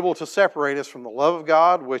shall be able to separate us from the love of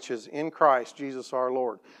God which is in Christ Jesus our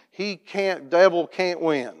Lord. Devil can't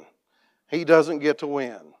win. He doesn't get to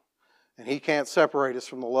win. And he can't separate us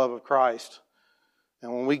from the love of Christ.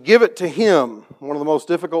 And when we give it to Him, one of the most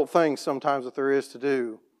difficult things sometimes that there is to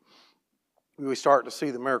do, we start to see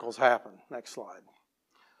the miracles happen. Next slide.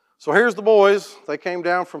 So here's the boys. They came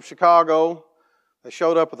down from Chicago. They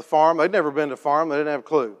showed up at the farm. They'd never been to a farm. They didn't have a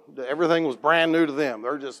clue. Everything was brand new to them.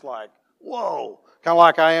 They're just like, whoa. Kind of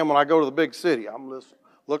like I am when I go to the big city. I'm just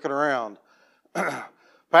looking around.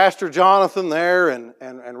 Pastor Jonathan there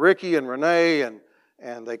and Ricky and Renee,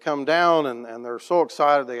 and they come down and they're so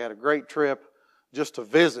excited. They had a great trip just to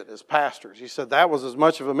visit as pastors. He said that was as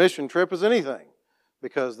much of a mission trip as anything,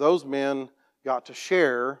 because those men got to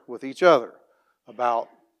share with each other about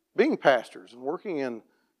being pastors and working in the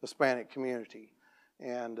Hispanic community.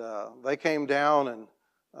 And they came down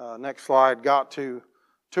and, next slide, got to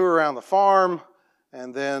tour around the farm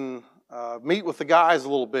and then meet with the guys a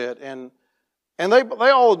little bit. And they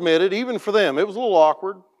all admitted, even for them, it was a little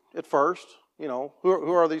awkward at first. You know,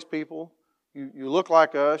 who are these people? You look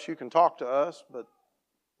like us, you can talk to us, but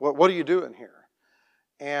what are you doing here?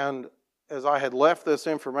 And as I had left this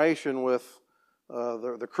information with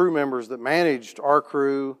the crew members that managed our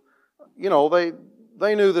crew, you know,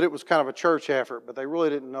 they knew that it was kind of a church effort, but they really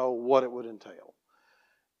didn't know what it would entail.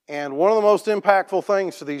 And one of the most impactful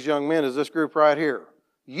things to these young men is this group right here.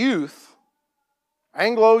 Youth,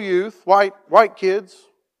 Anglo youth, white kids,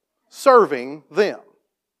 serving them.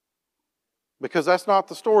 Because that's not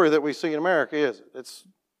the story that we see in America, is it? It's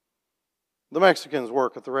the Mexicans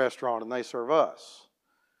work at the restaurant and they serve us.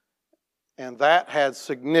 And that had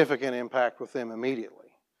significant impact with them immediately.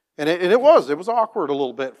 And it was awkward a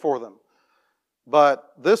little bit for them.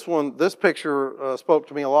 But this picture spoke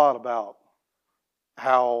to me a lot about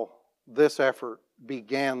how this effort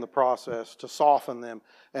began the process to soften them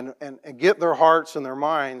and get their hearts and their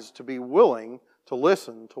minds to be willing to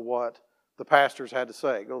listen to what the pastors had to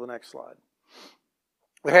say. Go to the next slide.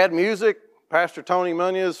 We had music. Pastor Tony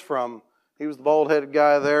Munoz he was the bald-headed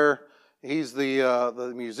guy there. He's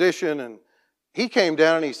the musician, and he came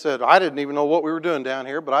down and he said, I didn't even know what we were doing down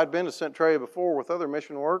here, but I'd been to Centralia before with other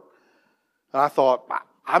mission work. And I thought,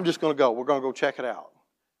 I'm just going to go. We're going to go check it out.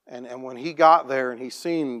 And when he got there and he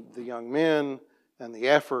seen the young men and the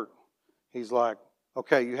effort, he's like,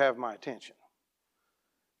 okay, you have my attention.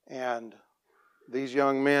 And these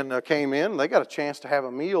young men came in, and they got a chance to have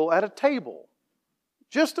a meal at a table.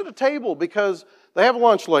 Just at a table, because they have a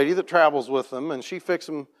lunch lady that travels with them, and she fixes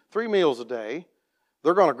them 3 meals a day.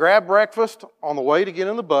 They're going to grab breakfast on the way to get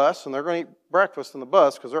in the bus, and they're going to eat breakfast in the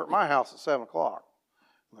bus because they're at my house at 7 o'clock.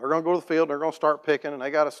 They're going to go to the field, and they're going to start picking, and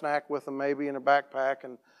they got a snack with them maybe in a backpack,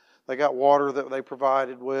 and they got water that they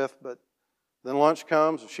provided with. But then lunch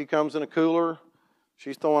comes, and she comes in a cooler.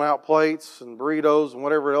 She's throwing out plates and burritos and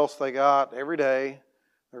whatever else they got every day.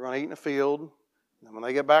 They're going to eat in the field. And when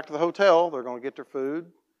they get back to the hotel, they're going to get their food.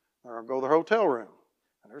 They're going to go to their hotel room.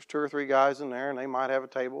 And there's 2 or 3 guys in there, and they might have a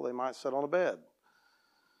table. They might sit on a bed.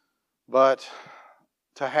 But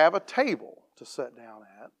to have a table to sit down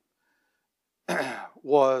at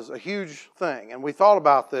was a huge thing. And we thought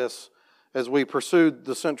about this as we pursued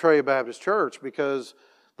the Centralia Baptist Church, because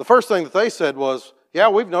the first thing that they said was, yeah,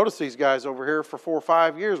 we've noticed these guys over here for 4 or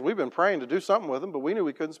 5 years. We've been praying to do something with them, but we knew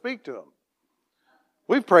we couldn't speak to them.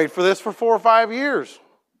 We've prayed for this for 4 or 5 years.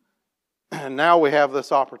 And now we have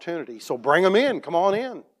this opportunity. So bring them in. Come on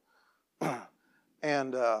in.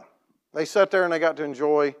 And they sat there and they got to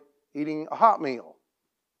enjoy eating a hot meal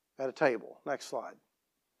at a table. Next slide.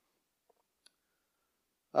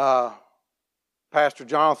 Pastor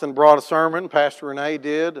Jonathan brought a sermon. Pastor Renee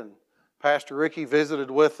did. And Pastor Ricky visited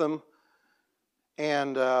with them.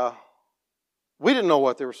 And we didn't know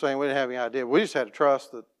what they were saying. We didn't have any idea. We just had to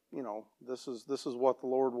trust that this is what the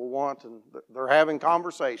Lord will want, and they're having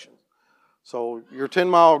conversations. So your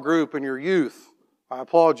 10-mile group and your youth, I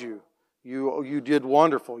applaud you. You did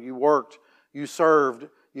wonderful. You worked, you served,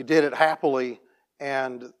 you did it happily,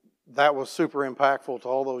 and that was super impactful to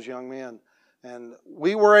all those young men. And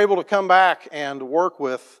we were able to come back and work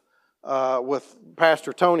with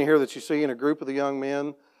Pastor Tony here that you see in a group of the young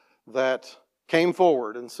men that came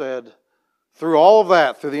forward and said, through all of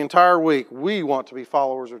that, through the entire week, we want to be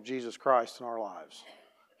followers of Jesus Christ in our lives.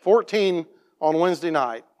 14 on Wednesday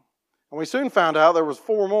night. And we soon found out there was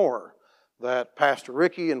 4 more that Pastor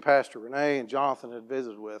Ricky and Pastor Renee and Jonathan had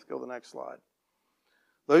visited with. Go to the next slide.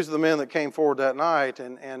 Those are the men that came forward that night,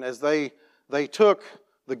 and as they took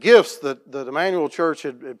the gifts that Emmanuel Church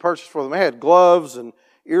had purchased for them. They had gloves and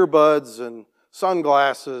earbuds and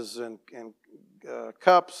sunglasses and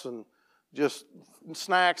cups and just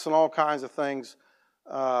snacks and all kinds of things.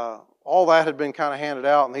 All that had been kind of handed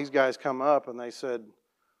out, and these guys come up and they said,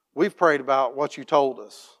 we've prayed about what you told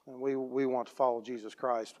us, and we want to follow Jesus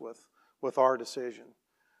Christ with our decision.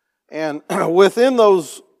 And within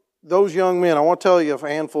those young men, I want to tell you a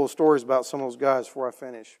handful of stories about some of those guys before I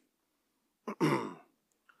finish.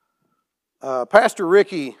 Pastor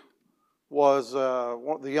Ricky was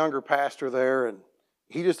the younger pastor there, and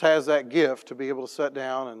he just has that gift to be able to sit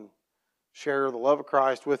down and share the love of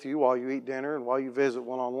Christ with you while you eat dinner and while you visit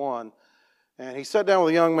one-on-one. And he sat down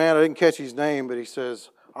with a young man, I didn't catch his name, but he says,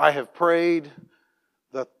 I have prayed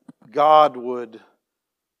that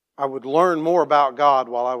I would learn more about God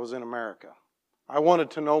while I was in America. I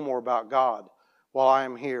wanted to know more about God while I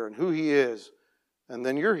am here and who He is. And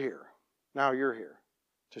then you're here. Now you're here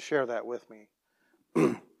to share that with me.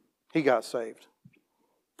 He got saved.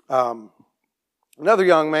 Another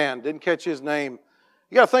young man, didn't catch his name.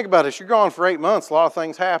 You got to think about this. You're gone for 8 months. A lot of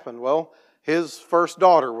things happen. Well, his first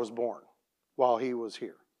daughter was born while he was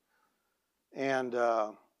here. And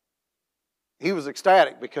he was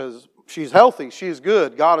ecstatic because she's healthy. She's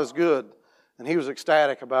good. God is good. And he was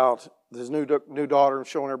ecstatic about his new daughter and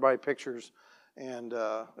showing everybody pictures and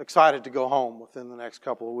excited to go home within the next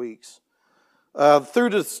couple of weeks. Through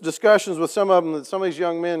discussions with some of them, some of these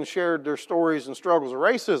young men shared their stories and struggles of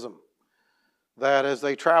racism. That as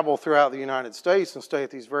they travel throughout the United States and stay at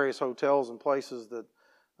these various hotels and places that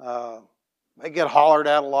they get hollered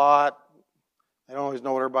at a lot. They don't always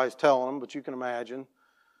know what everybody's telling them, but you can imagine.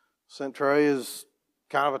 Centralia is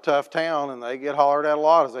kind of a tough town, and they get hollered at a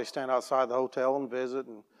lot as they stand outside the hotel and visit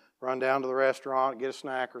and run down to the restaurant, get a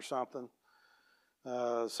snack or something.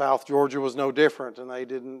 South Georgia was no different, and they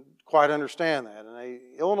didn't quite understand that. And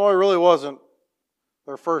Illinois really wasn't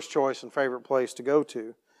their first choice and favorite place to go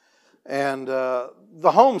to. And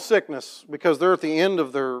the homesickness, because they're at the end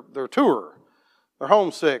of their tour. They're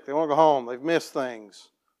homesick. They want to go home. They've missed things.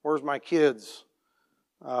 Where's my kids?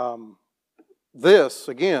 This,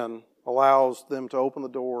 again, allows them to open the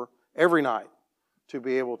door every night to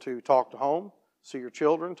be able to talk to home, see your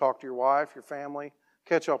children, talk to your wife, your family,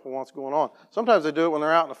 catch up on what's going on. Sometimes they do it when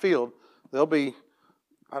they're out in the field. They're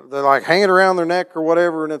like hanging around their neck or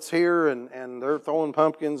whatever, and it's here, and they're throwing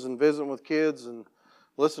pumpkins and visiting with kids and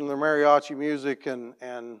listening to their mariachi music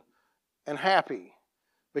and happy.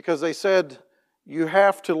 Because they said, you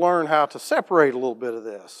have to learn how to separate a little bit of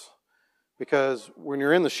this. Because when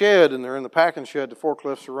you're in the shed and they're in the packing shed, the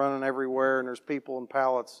forklifts are running everywhere and there's people and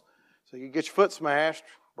pallets. So you get your foot smashed,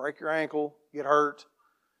 break your ankle, get hurt.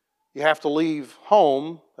 You have to leave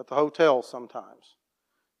home at the hotel sometimes.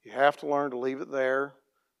 You have to learn to leave it there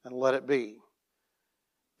and let it be.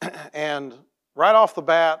 And right off the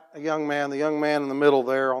bat, the young man in the middle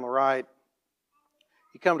there on the right,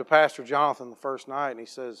 he come to Pastor Jonathan the first night and he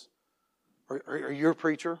says, are you a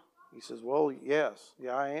preacher? He says, well, yes.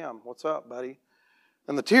 Yeah, I am. What's up, buddy?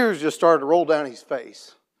 And the tears just started to roll down his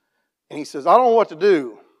face. And he says, I don't know what to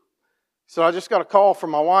do. He said, I just got a call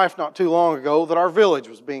from my wife not too long ago that our village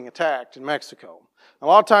was being attacked in Mexico. A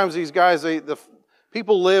lot of times these guys, the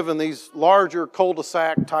people live in these larger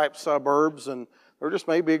cul-de-sac type suburbs, and there just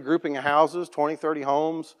may be a grouping of houses, 20, 30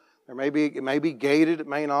 homes. It may be gated, it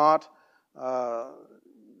may not.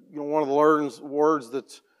 One of the words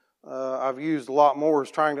that I've used a lot more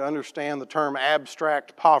is trying to understand the term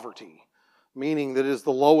abstract poverty, meaning that it is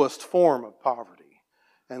the lowest form of poverty.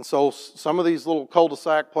 And so some of these little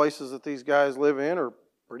cul-de-sac places that these guys live in are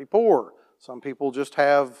pretty poor. Some people just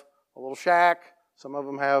have a little shack. Some of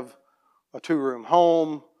them have a 2-room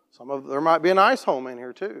home. There might be a nice home in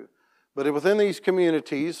here too. But within these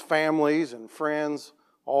communities, families and friends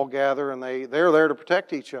all gather and they're there to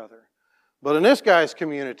protect each other. But in this guy's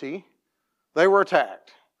community, they were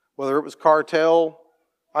attacked. Whether it was cartel,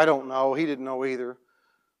 I don't know. He didn't know either.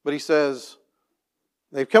 But he says,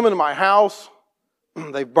 They've come into my house.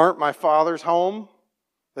 They've burnt my father's home.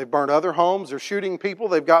 They've burnt other homes. They're shooting people.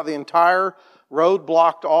 They've got the entire road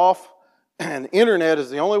blocked off. And internet is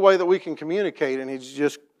the only way that we can communicate. And he's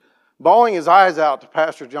just bawling his eyes out to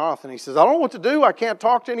Pastor Jonathan. He says, I don't know what to do. I can't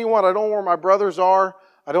talk to anyone. I don't know where my brothers are.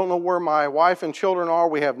 I don't know where my wife and children are.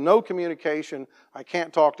 We have no communication. I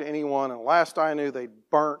can't talk to anyone. And last I knew, they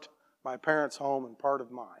burnt my parents' home and part of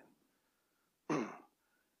mine.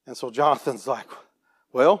 And so Jonathan's like,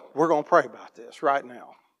 well, we're going to pray about this right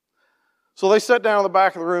now. So they sat down in the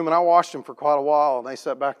back of the room, and I watched them for quite a while, and they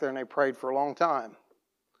sat back there and they prayed for a long time.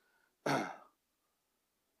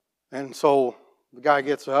 And so the guy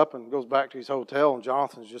gets up and goes back to his hotel, and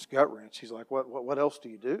Jonathan's just gut-wrenched. He's like, what else do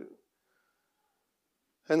you do?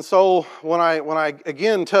 And so when I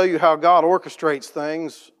again tell you how God orchestrates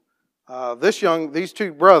things, these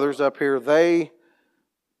two brothers up here, they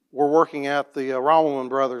were working at the Rommelman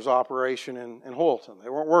Brothers operation in Hoyleton. They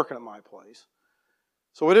weren't working at my place.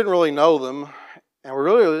 So we didn't really know them, and we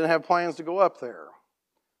really didn't have plans to go up there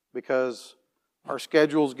because our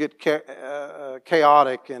schedules get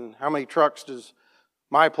chaotic, and how many trucks does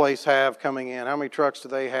my place have coming in? How many trucks do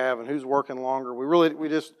they have, and who's working longer? We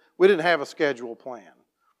didn't have a schedule plan.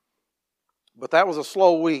 But that was a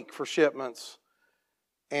slow week for shipments,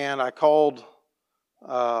 and I called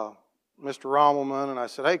Mr. Rommelman, and I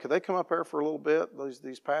said, hey, could they come up here for a little bit,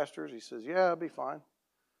 these pastors? He says, yeah, it'll be fine.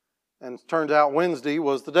 And it turns out Wednesday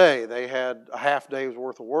was the day. They had a half day's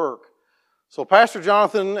worth of work. So Pastor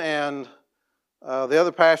Jonathan and the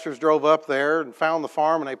other pastors drove up there and found the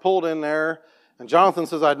farm, and they pulled in there. And Jonathan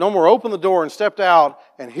says, I'd no more opened the door and stepped out,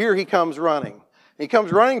 and here he comes running. And he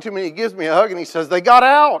comes running to me, he gives me a hug, and he says, they got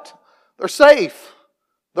out. They're safe.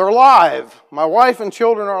 They're alive. My wife and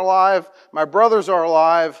children are alive. My brothers are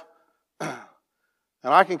alive.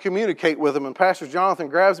 And I can communicate with them. And Pastor Jonathan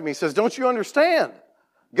grabs me, he says, don't you understand?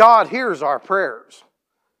 God hears our prayers.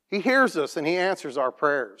 He hears us and He answers our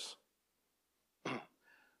prayers.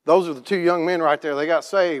 Those are the two young men right there. They got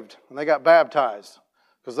saved and they got baptized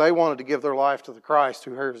because they wanted to give their life to the Christ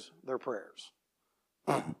who hears their prayers.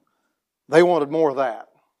 They wanted more of that.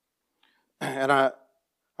 And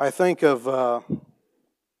I think of a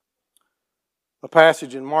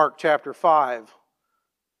passage in Mark chapter 5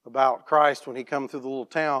 about Christ when He come through the little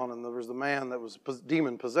town, and there was the man that was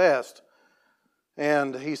demon-possessed.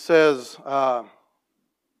 And he says,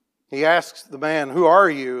 he asks the man, who are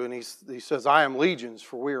you? And he says, I am legions,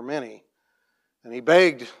 for we are many. And he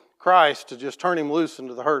begged Christ to just turn him loose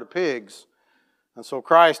into the herd of pigs. And so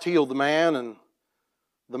Christ healed the man, and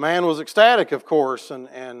the man was ecstatic, of course.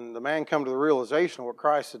 And the man come to the realization of what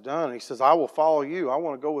Christ had done. And he says, I will follow you. I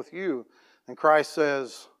want to go with you. And Christ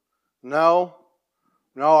says, no,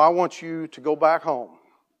 I want you to go back home.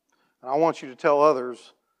 And I want you to tell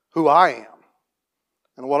others who I am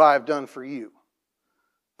and what I have done for you.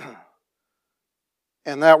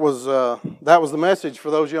 And that was the message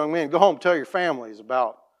for those young men. Go home and tell your families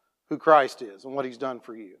about who Christ is and what He's done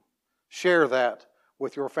for you. Share that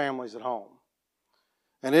with your families at home.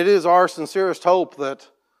 And it is our sincerest hope that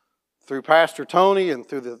through Pastor Tony and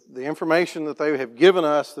through the information that they have given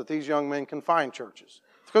us, that these young men can find churches.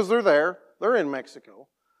 Because they're there. They're in Mexico.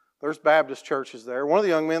 There's Baptist churches there. One of the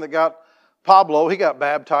young men that got Pablo, he got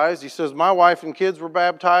baptized. He says, my wife and kids were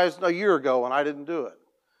baptized a year ago and I didn't do it.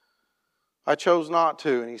 I chose not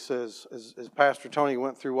to. And he says, as Pastor Tony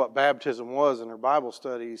went through what baptism was in her Bible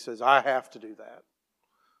study, he says, I have to do that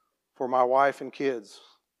for my wife and kids.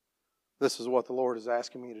 This is what the Lord is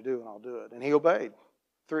asking me to do, and I'll do it. And he obeyed.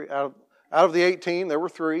 Out of the 18, there were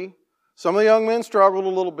 3. Some of the young men struggled a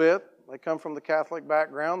little bit. They come from the Catholic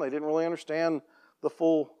background. They didn't really understand the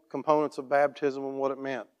full components of baptism and what it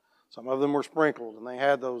meant. Some of them were sprinkled, and they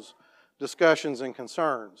had those discussions and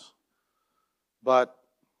concerns. But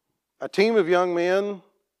a team of young men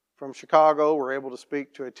from Chicago were able to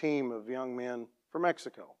speak to a team of young men from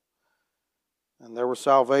Mexico. And there was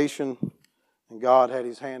salvation, and God had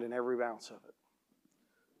His hand in every ounce of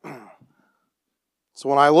it. So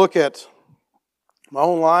when I look at my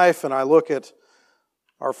own life and I look at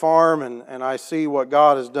our farm and I see what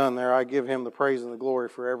God has done there, I give Him the praise and the glory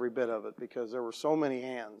for every bit of it, because there were so many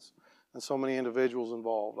hands and so many individuals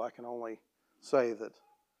involved. I can only say that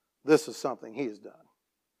this is something He has done.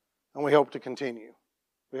 And we hope to continue.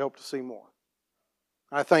 We hope to see more.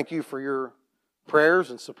 I thank you for your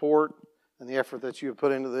prayers and support and the effort that you have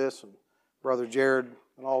put into this, and Brother Jared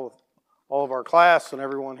and all of our class and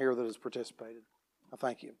everyone here that has participated. I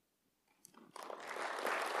thank you.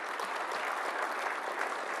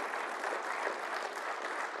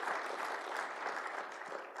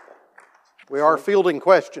 We are fielding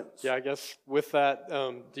questions. Yeah, I guess with that,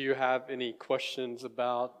 do you have any questions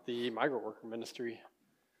about the migrant worker ministry?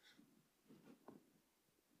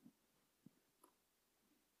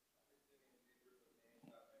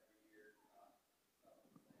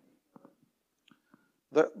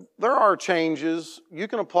 There are changes. You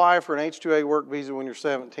can apply for an H-2A work visa when you're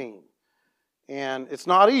 17. And it's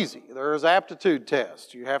not easy. There is aptitude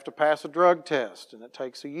tests. You have to pass a drug test, and it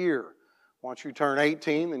takes a year. Once you turn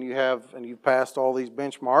 18, then you've passed all these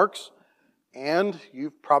benchmarks, and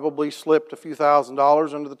you've probably slipped a few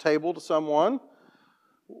 $1,000s under the table to someone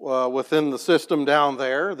within the system down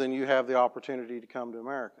there, then you have the opportunity to come to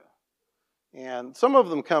America. And some of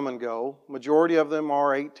them come and go. Majority of them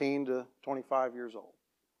are 18 to 25 years old.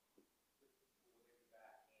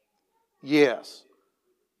 Yes.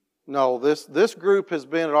 No, this group has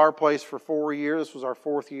been at our place for 4 years. This was our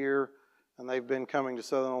 4th year, and they've been coming to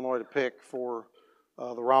Southern Illinois to pick for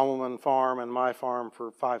the Rommelman farm and my farm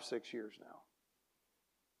for 5-6 years now.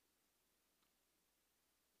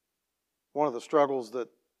 One of the struggles that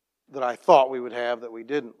I thought we would have that we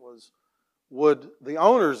didn't was, would the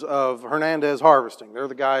owners of Hernandez Harvesting, they're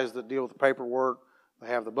the guys that deal with the paperwork, they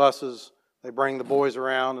have the buses, they bring the boys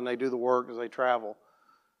around and they do the work as they travel.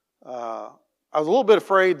 I was a little bit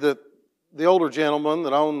afraid that the older gentleman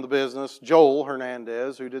that owned the business, Joel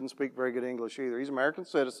Hernandez, who didn't speak very good English either, he's an American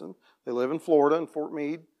citizen, they live in Florida, in Fort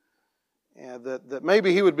Meade, and that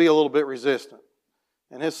maybe he would be a little bit resistant.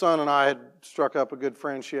 And his son and I had struck up a good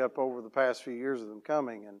friendship over the past few years of them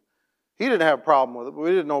coming, and he didn't have a problem with it, but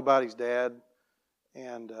we didn't know about his dad.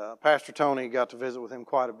 And Pastor Tony got to visit with him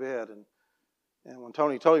quite a bit. And when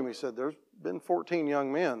Tony told him, he said, there's been 14 young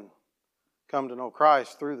men come to know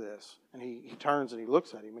Christ through this. And he turns and he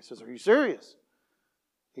looks at him. He says, are you serious?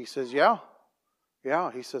 He says, yeah.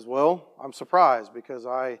 Yeah. He says, well, I'm surprised because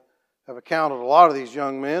I have accounted a lot of these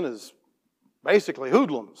young men as basically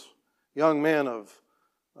hoodlums, young men of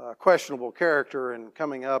questionable character and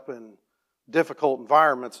coming up in difficult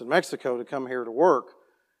environments in Mexico to come here to work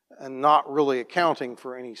and not really accounting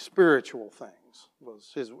for any spiritual things,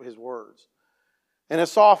 was his words. And it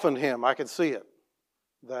softened him. I could see it,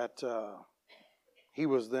 that he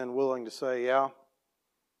was then willing to say, yeah.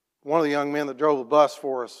 One of the young men that drove a bus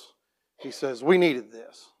for us, he says, we needed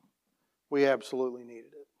this. We absolutely needed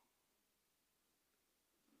it.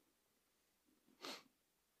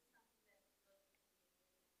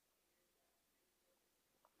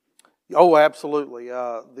 Oh, absolutely.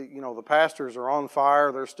 The pastors are on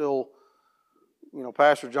fire. They're still,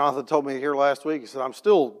 Pastor Jonathan told me here last week, he said, I'm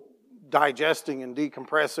still digesting and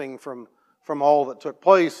decompressing from all that took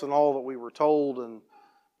place and all that we were told.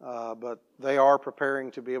 But they are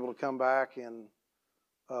preparing to be able to come back in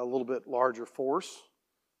a little bit larger force.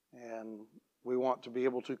 And we want to be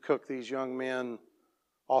able to cook these young men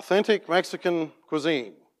authentic Mexican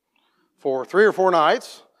cuisine for 3 or 4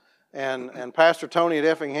 nights. And Pastor Tony at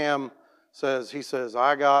Effingham says,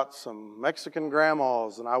 I got some Mexican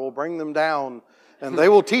grandmas and I will bring them down and they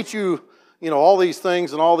will teach you, all these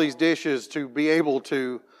things and all these dishes to be able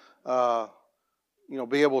to,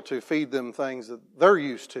 feed them things that they're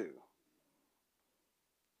used to.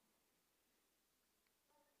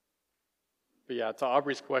 But yeah, to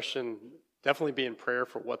Aubrey's question, definitely be in prayer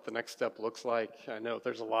for what the next step looks like. I know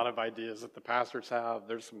there's a lot of ideas that the pastors have.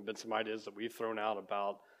 There's been some ideas that we've thrown out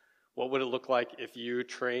about what would it look like if you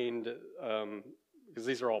trained, because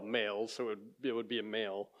these are all males, so it would be a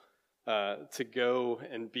male, to go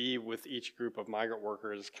and be with each group of migrant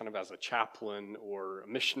workers kind of as a chaplain or a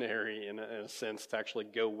missionary in a sense, to actually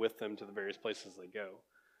go with them to the various places they go,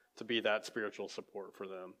 to be that spiritual support for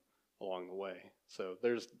them along the way. So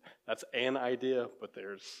that's an idea, but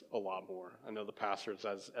there's a lot more. I know the pastors,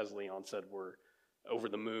 as Leon said, were over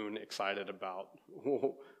the moon excited about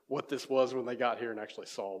what this was when they got here and actually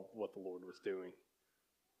saw what the Lord was doing.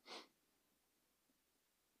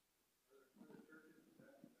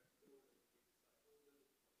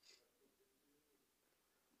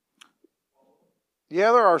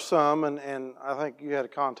 Yeah, there are some, and I think you had a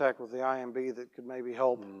contact with the IMB that could maybe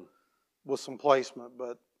help with some placement,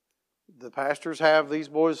 but the pastors have these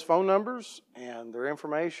boys' phone numbers and their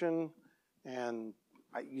information, and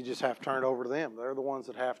you just have to turn it over to them. They're the ones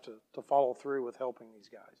that have to follow through with helping these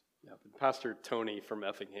guys. Yeah, Pastor Tony from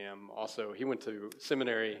Effingham, also, he went to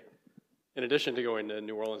seminary. In addition to going to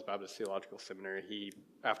New Orleans Baptist Theological Seminary, he,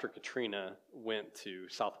 after Katrina, went to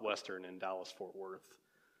Southwestern in Dallas-Fort Worth.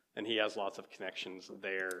 And he has lots of connections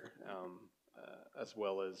there, as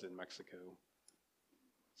well as in Mexico.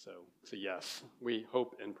 So yes, we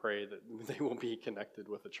hope and pray that they will be connected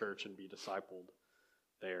with the church and be discipled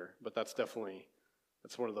there. But that's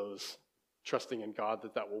one of those trusting in God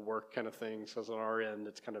that will work kind of thing. So on our end,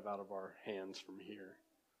 it's kind of out of our hands from here.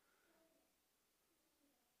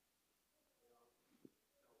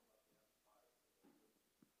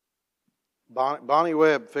 Bonnie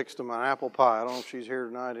Webb fixed them an apple pie. I don't know if she's here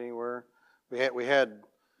tonight anywhere. We had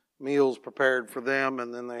meals prepared for them,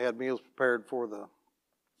 and then they had meals prepared for the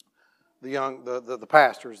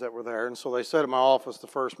pastors that were there. And so they sat at my office the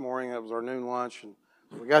first morning. That was our noon lunch, and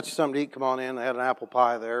we got you something to eat. Come on in. They had an apple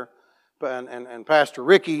pie there, and Pastor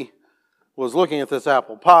Ricky was looking at this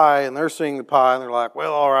apple pie, and they're seeing the pie, and they're like,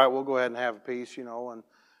 "Well, all right, we'll go ahead and have a piece,"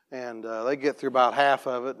 and they get through about half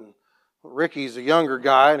of it, and Ricky's a younger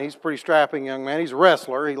guy, and he's a pretty strapping young man. He's a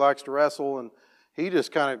wrestler. He likes to wrestle, and he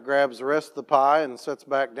just kind of grabs the rest of the pie and sits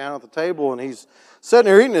back down at the table, and he's sitting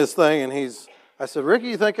there eating this thing, and I said, "Ricky,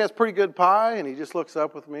 you think that's pretty good pie?" And he just looks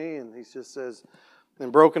up with me, and he just says,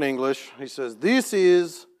 in broken English, he says, "This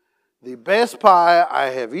is the best pie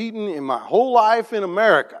I have eaten in my whole life in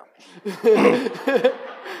America."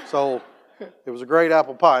 So it was a great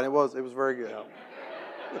apple pie, and it was very good. Yeah.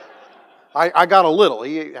 I got a little.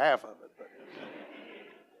 He ate half of it.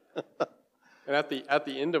 And at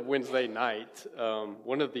the end of Wednesday night,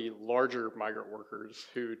 one of the larger migrant workers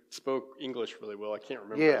who spoke English really well, I can't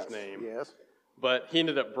remember his name. Yes. But he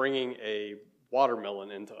ended up bringing a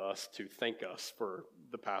watermelon into us to thank us for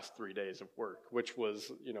the past 3 days of work, which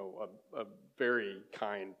was, a very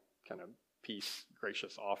kind of peace,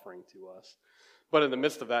 gracious offering to us. But in the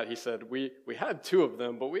midst of that, he said, we had 2 of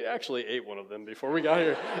them, but we actually ate one of them before we got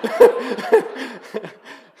here.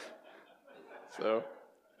 So,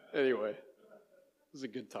 anyway, it was a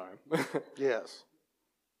good time. Yes.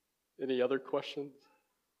 Any other questions?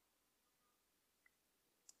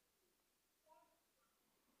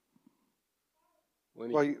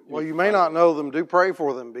 Well, you may not know them. Do pray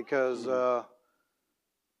for them because,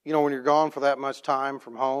 when you're gone for that much time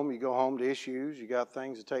from home, you go home to issues. You got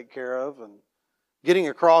things to take care of. And getting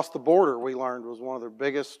across the border, we learned, was one of their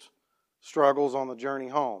biggest struggles on the journey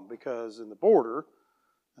home because in the border,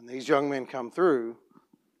 and these young men come through,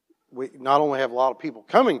 we not only have a lot of people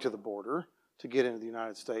coming to the border to get into the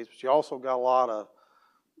United States, but you also got a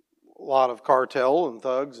lot of cartel and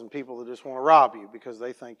thugs and people that just want to rob you because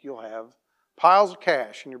they think you'll have piles of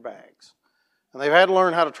cash in your bags. And they've had to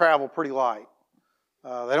learn how to travel pretty light.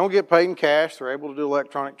 They don't get paid in cash. They're able to do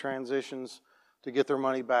electronic transitions to get their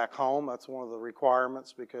money back home. That's one of the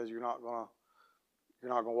requirements because you're not going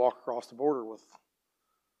to walk across the border with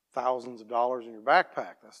thousands of dollars in your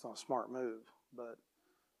backpack. That's not a smart move. But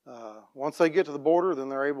once they get to the border, then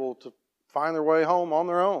they're able to find their way home on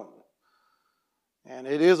their own. And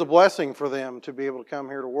it is a blessing for them to be able to come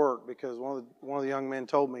here to work because one of the young men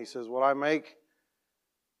told me, he says, "What I make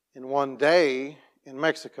in one day in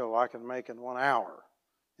Mexico, I can make in 1 hour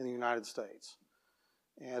in the United States."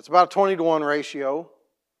 And it's about a 20-to-1 ratio.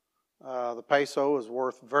 The peso is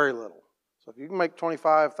worth very little. So if you can make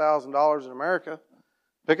 $25,000 in America,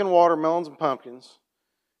 picking watermelons and pumpkins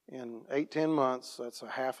in 8-10 months, that's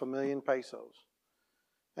 $500,000 pesos.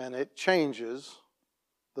 And it changes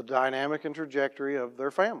the dynamic and trajectory of their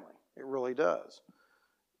family. It really does.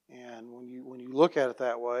 And when you look at it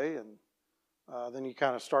that way, and then you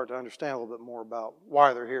kind of start to understand a little bit more about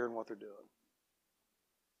why they're here and what they're doing.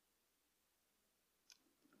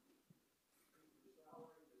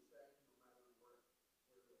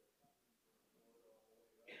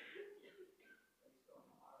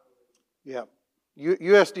 Yeah.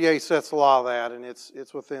 USDA sets a lot of that, and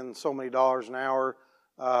it's within so many dollars an hour.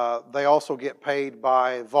 They also get paid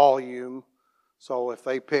by volume. So if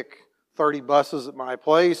they pick 30 buses at my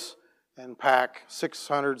place and pack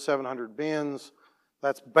 600, 700 bins,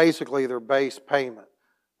 that's basically their base payment.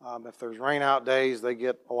 If there's rain out days, they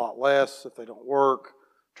get a lot less. If they don't work,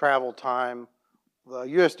 travel time, the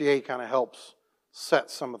USDA kind of helps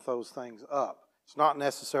set some of those things up. It's not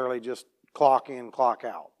necessarily just clock in, clock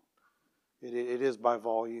out. It is by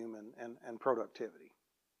volume and productivity.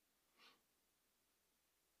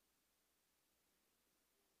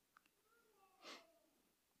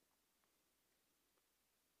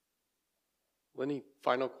 Any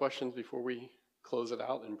final questions before we close it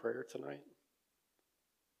out in prayer tonight?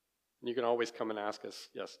 And you can always come and ask us.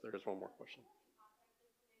 Yes, there is one more question.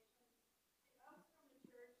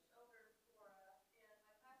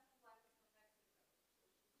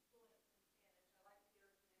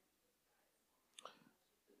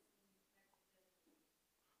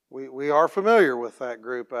 We are familiar with that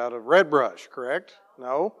group out of Red Brush, correct?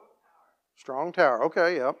 No? Strong Tower.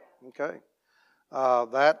 Okay, yep. Okay.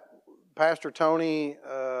 That Pastor Tony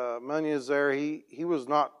Munoz there, he was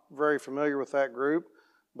not very familiar with that group,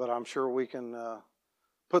 but I'm sure we can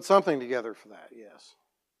put something together for that, yes.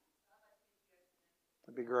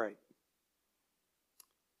 That'd be great.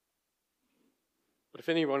 But if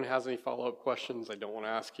anyone has any follow-up questions I don't want to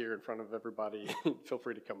ask here in front of everybody, feel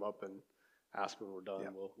free to come up and ask when we're done. Yeah.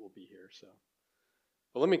 We'll be here. So,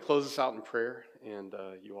 but let me close this out in prayer, and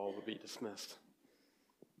you all will be dismissed.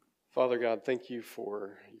 Father God, thank you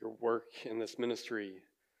for your work in this ministry,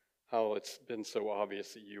 how it's been so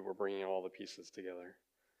obvious that you were bringing all the pieces together,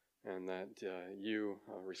 and that you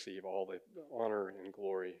receive all the honor and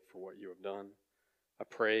glory for what you have done. I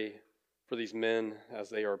pray for these men as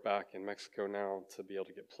they are back in Mexico now to be able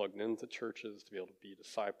to get plugged into churches, to be able to be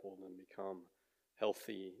discipled and become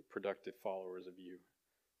healthy, productive followers of you.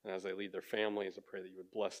 And as they lead their families, I pray that you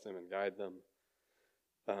would bless them and guide them.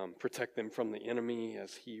 Protect them from the enemy,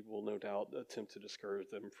 as he will no doubt attempt to discourage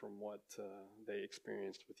them from what they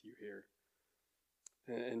experienced with you here.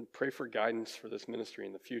 And pray for guidance for this ministry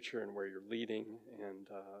in the future and where you're leading, and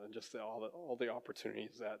just all the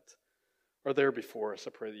opportunities that are there before us. I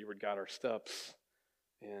pray that you would guide our steps,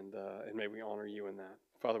 and may we honor you in that.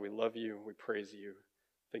 Father, we love you. We praise you.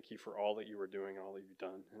 Thank you for all that you are doing and all that you've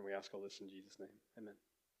done. And we ask all this in Jesus' name. Amen.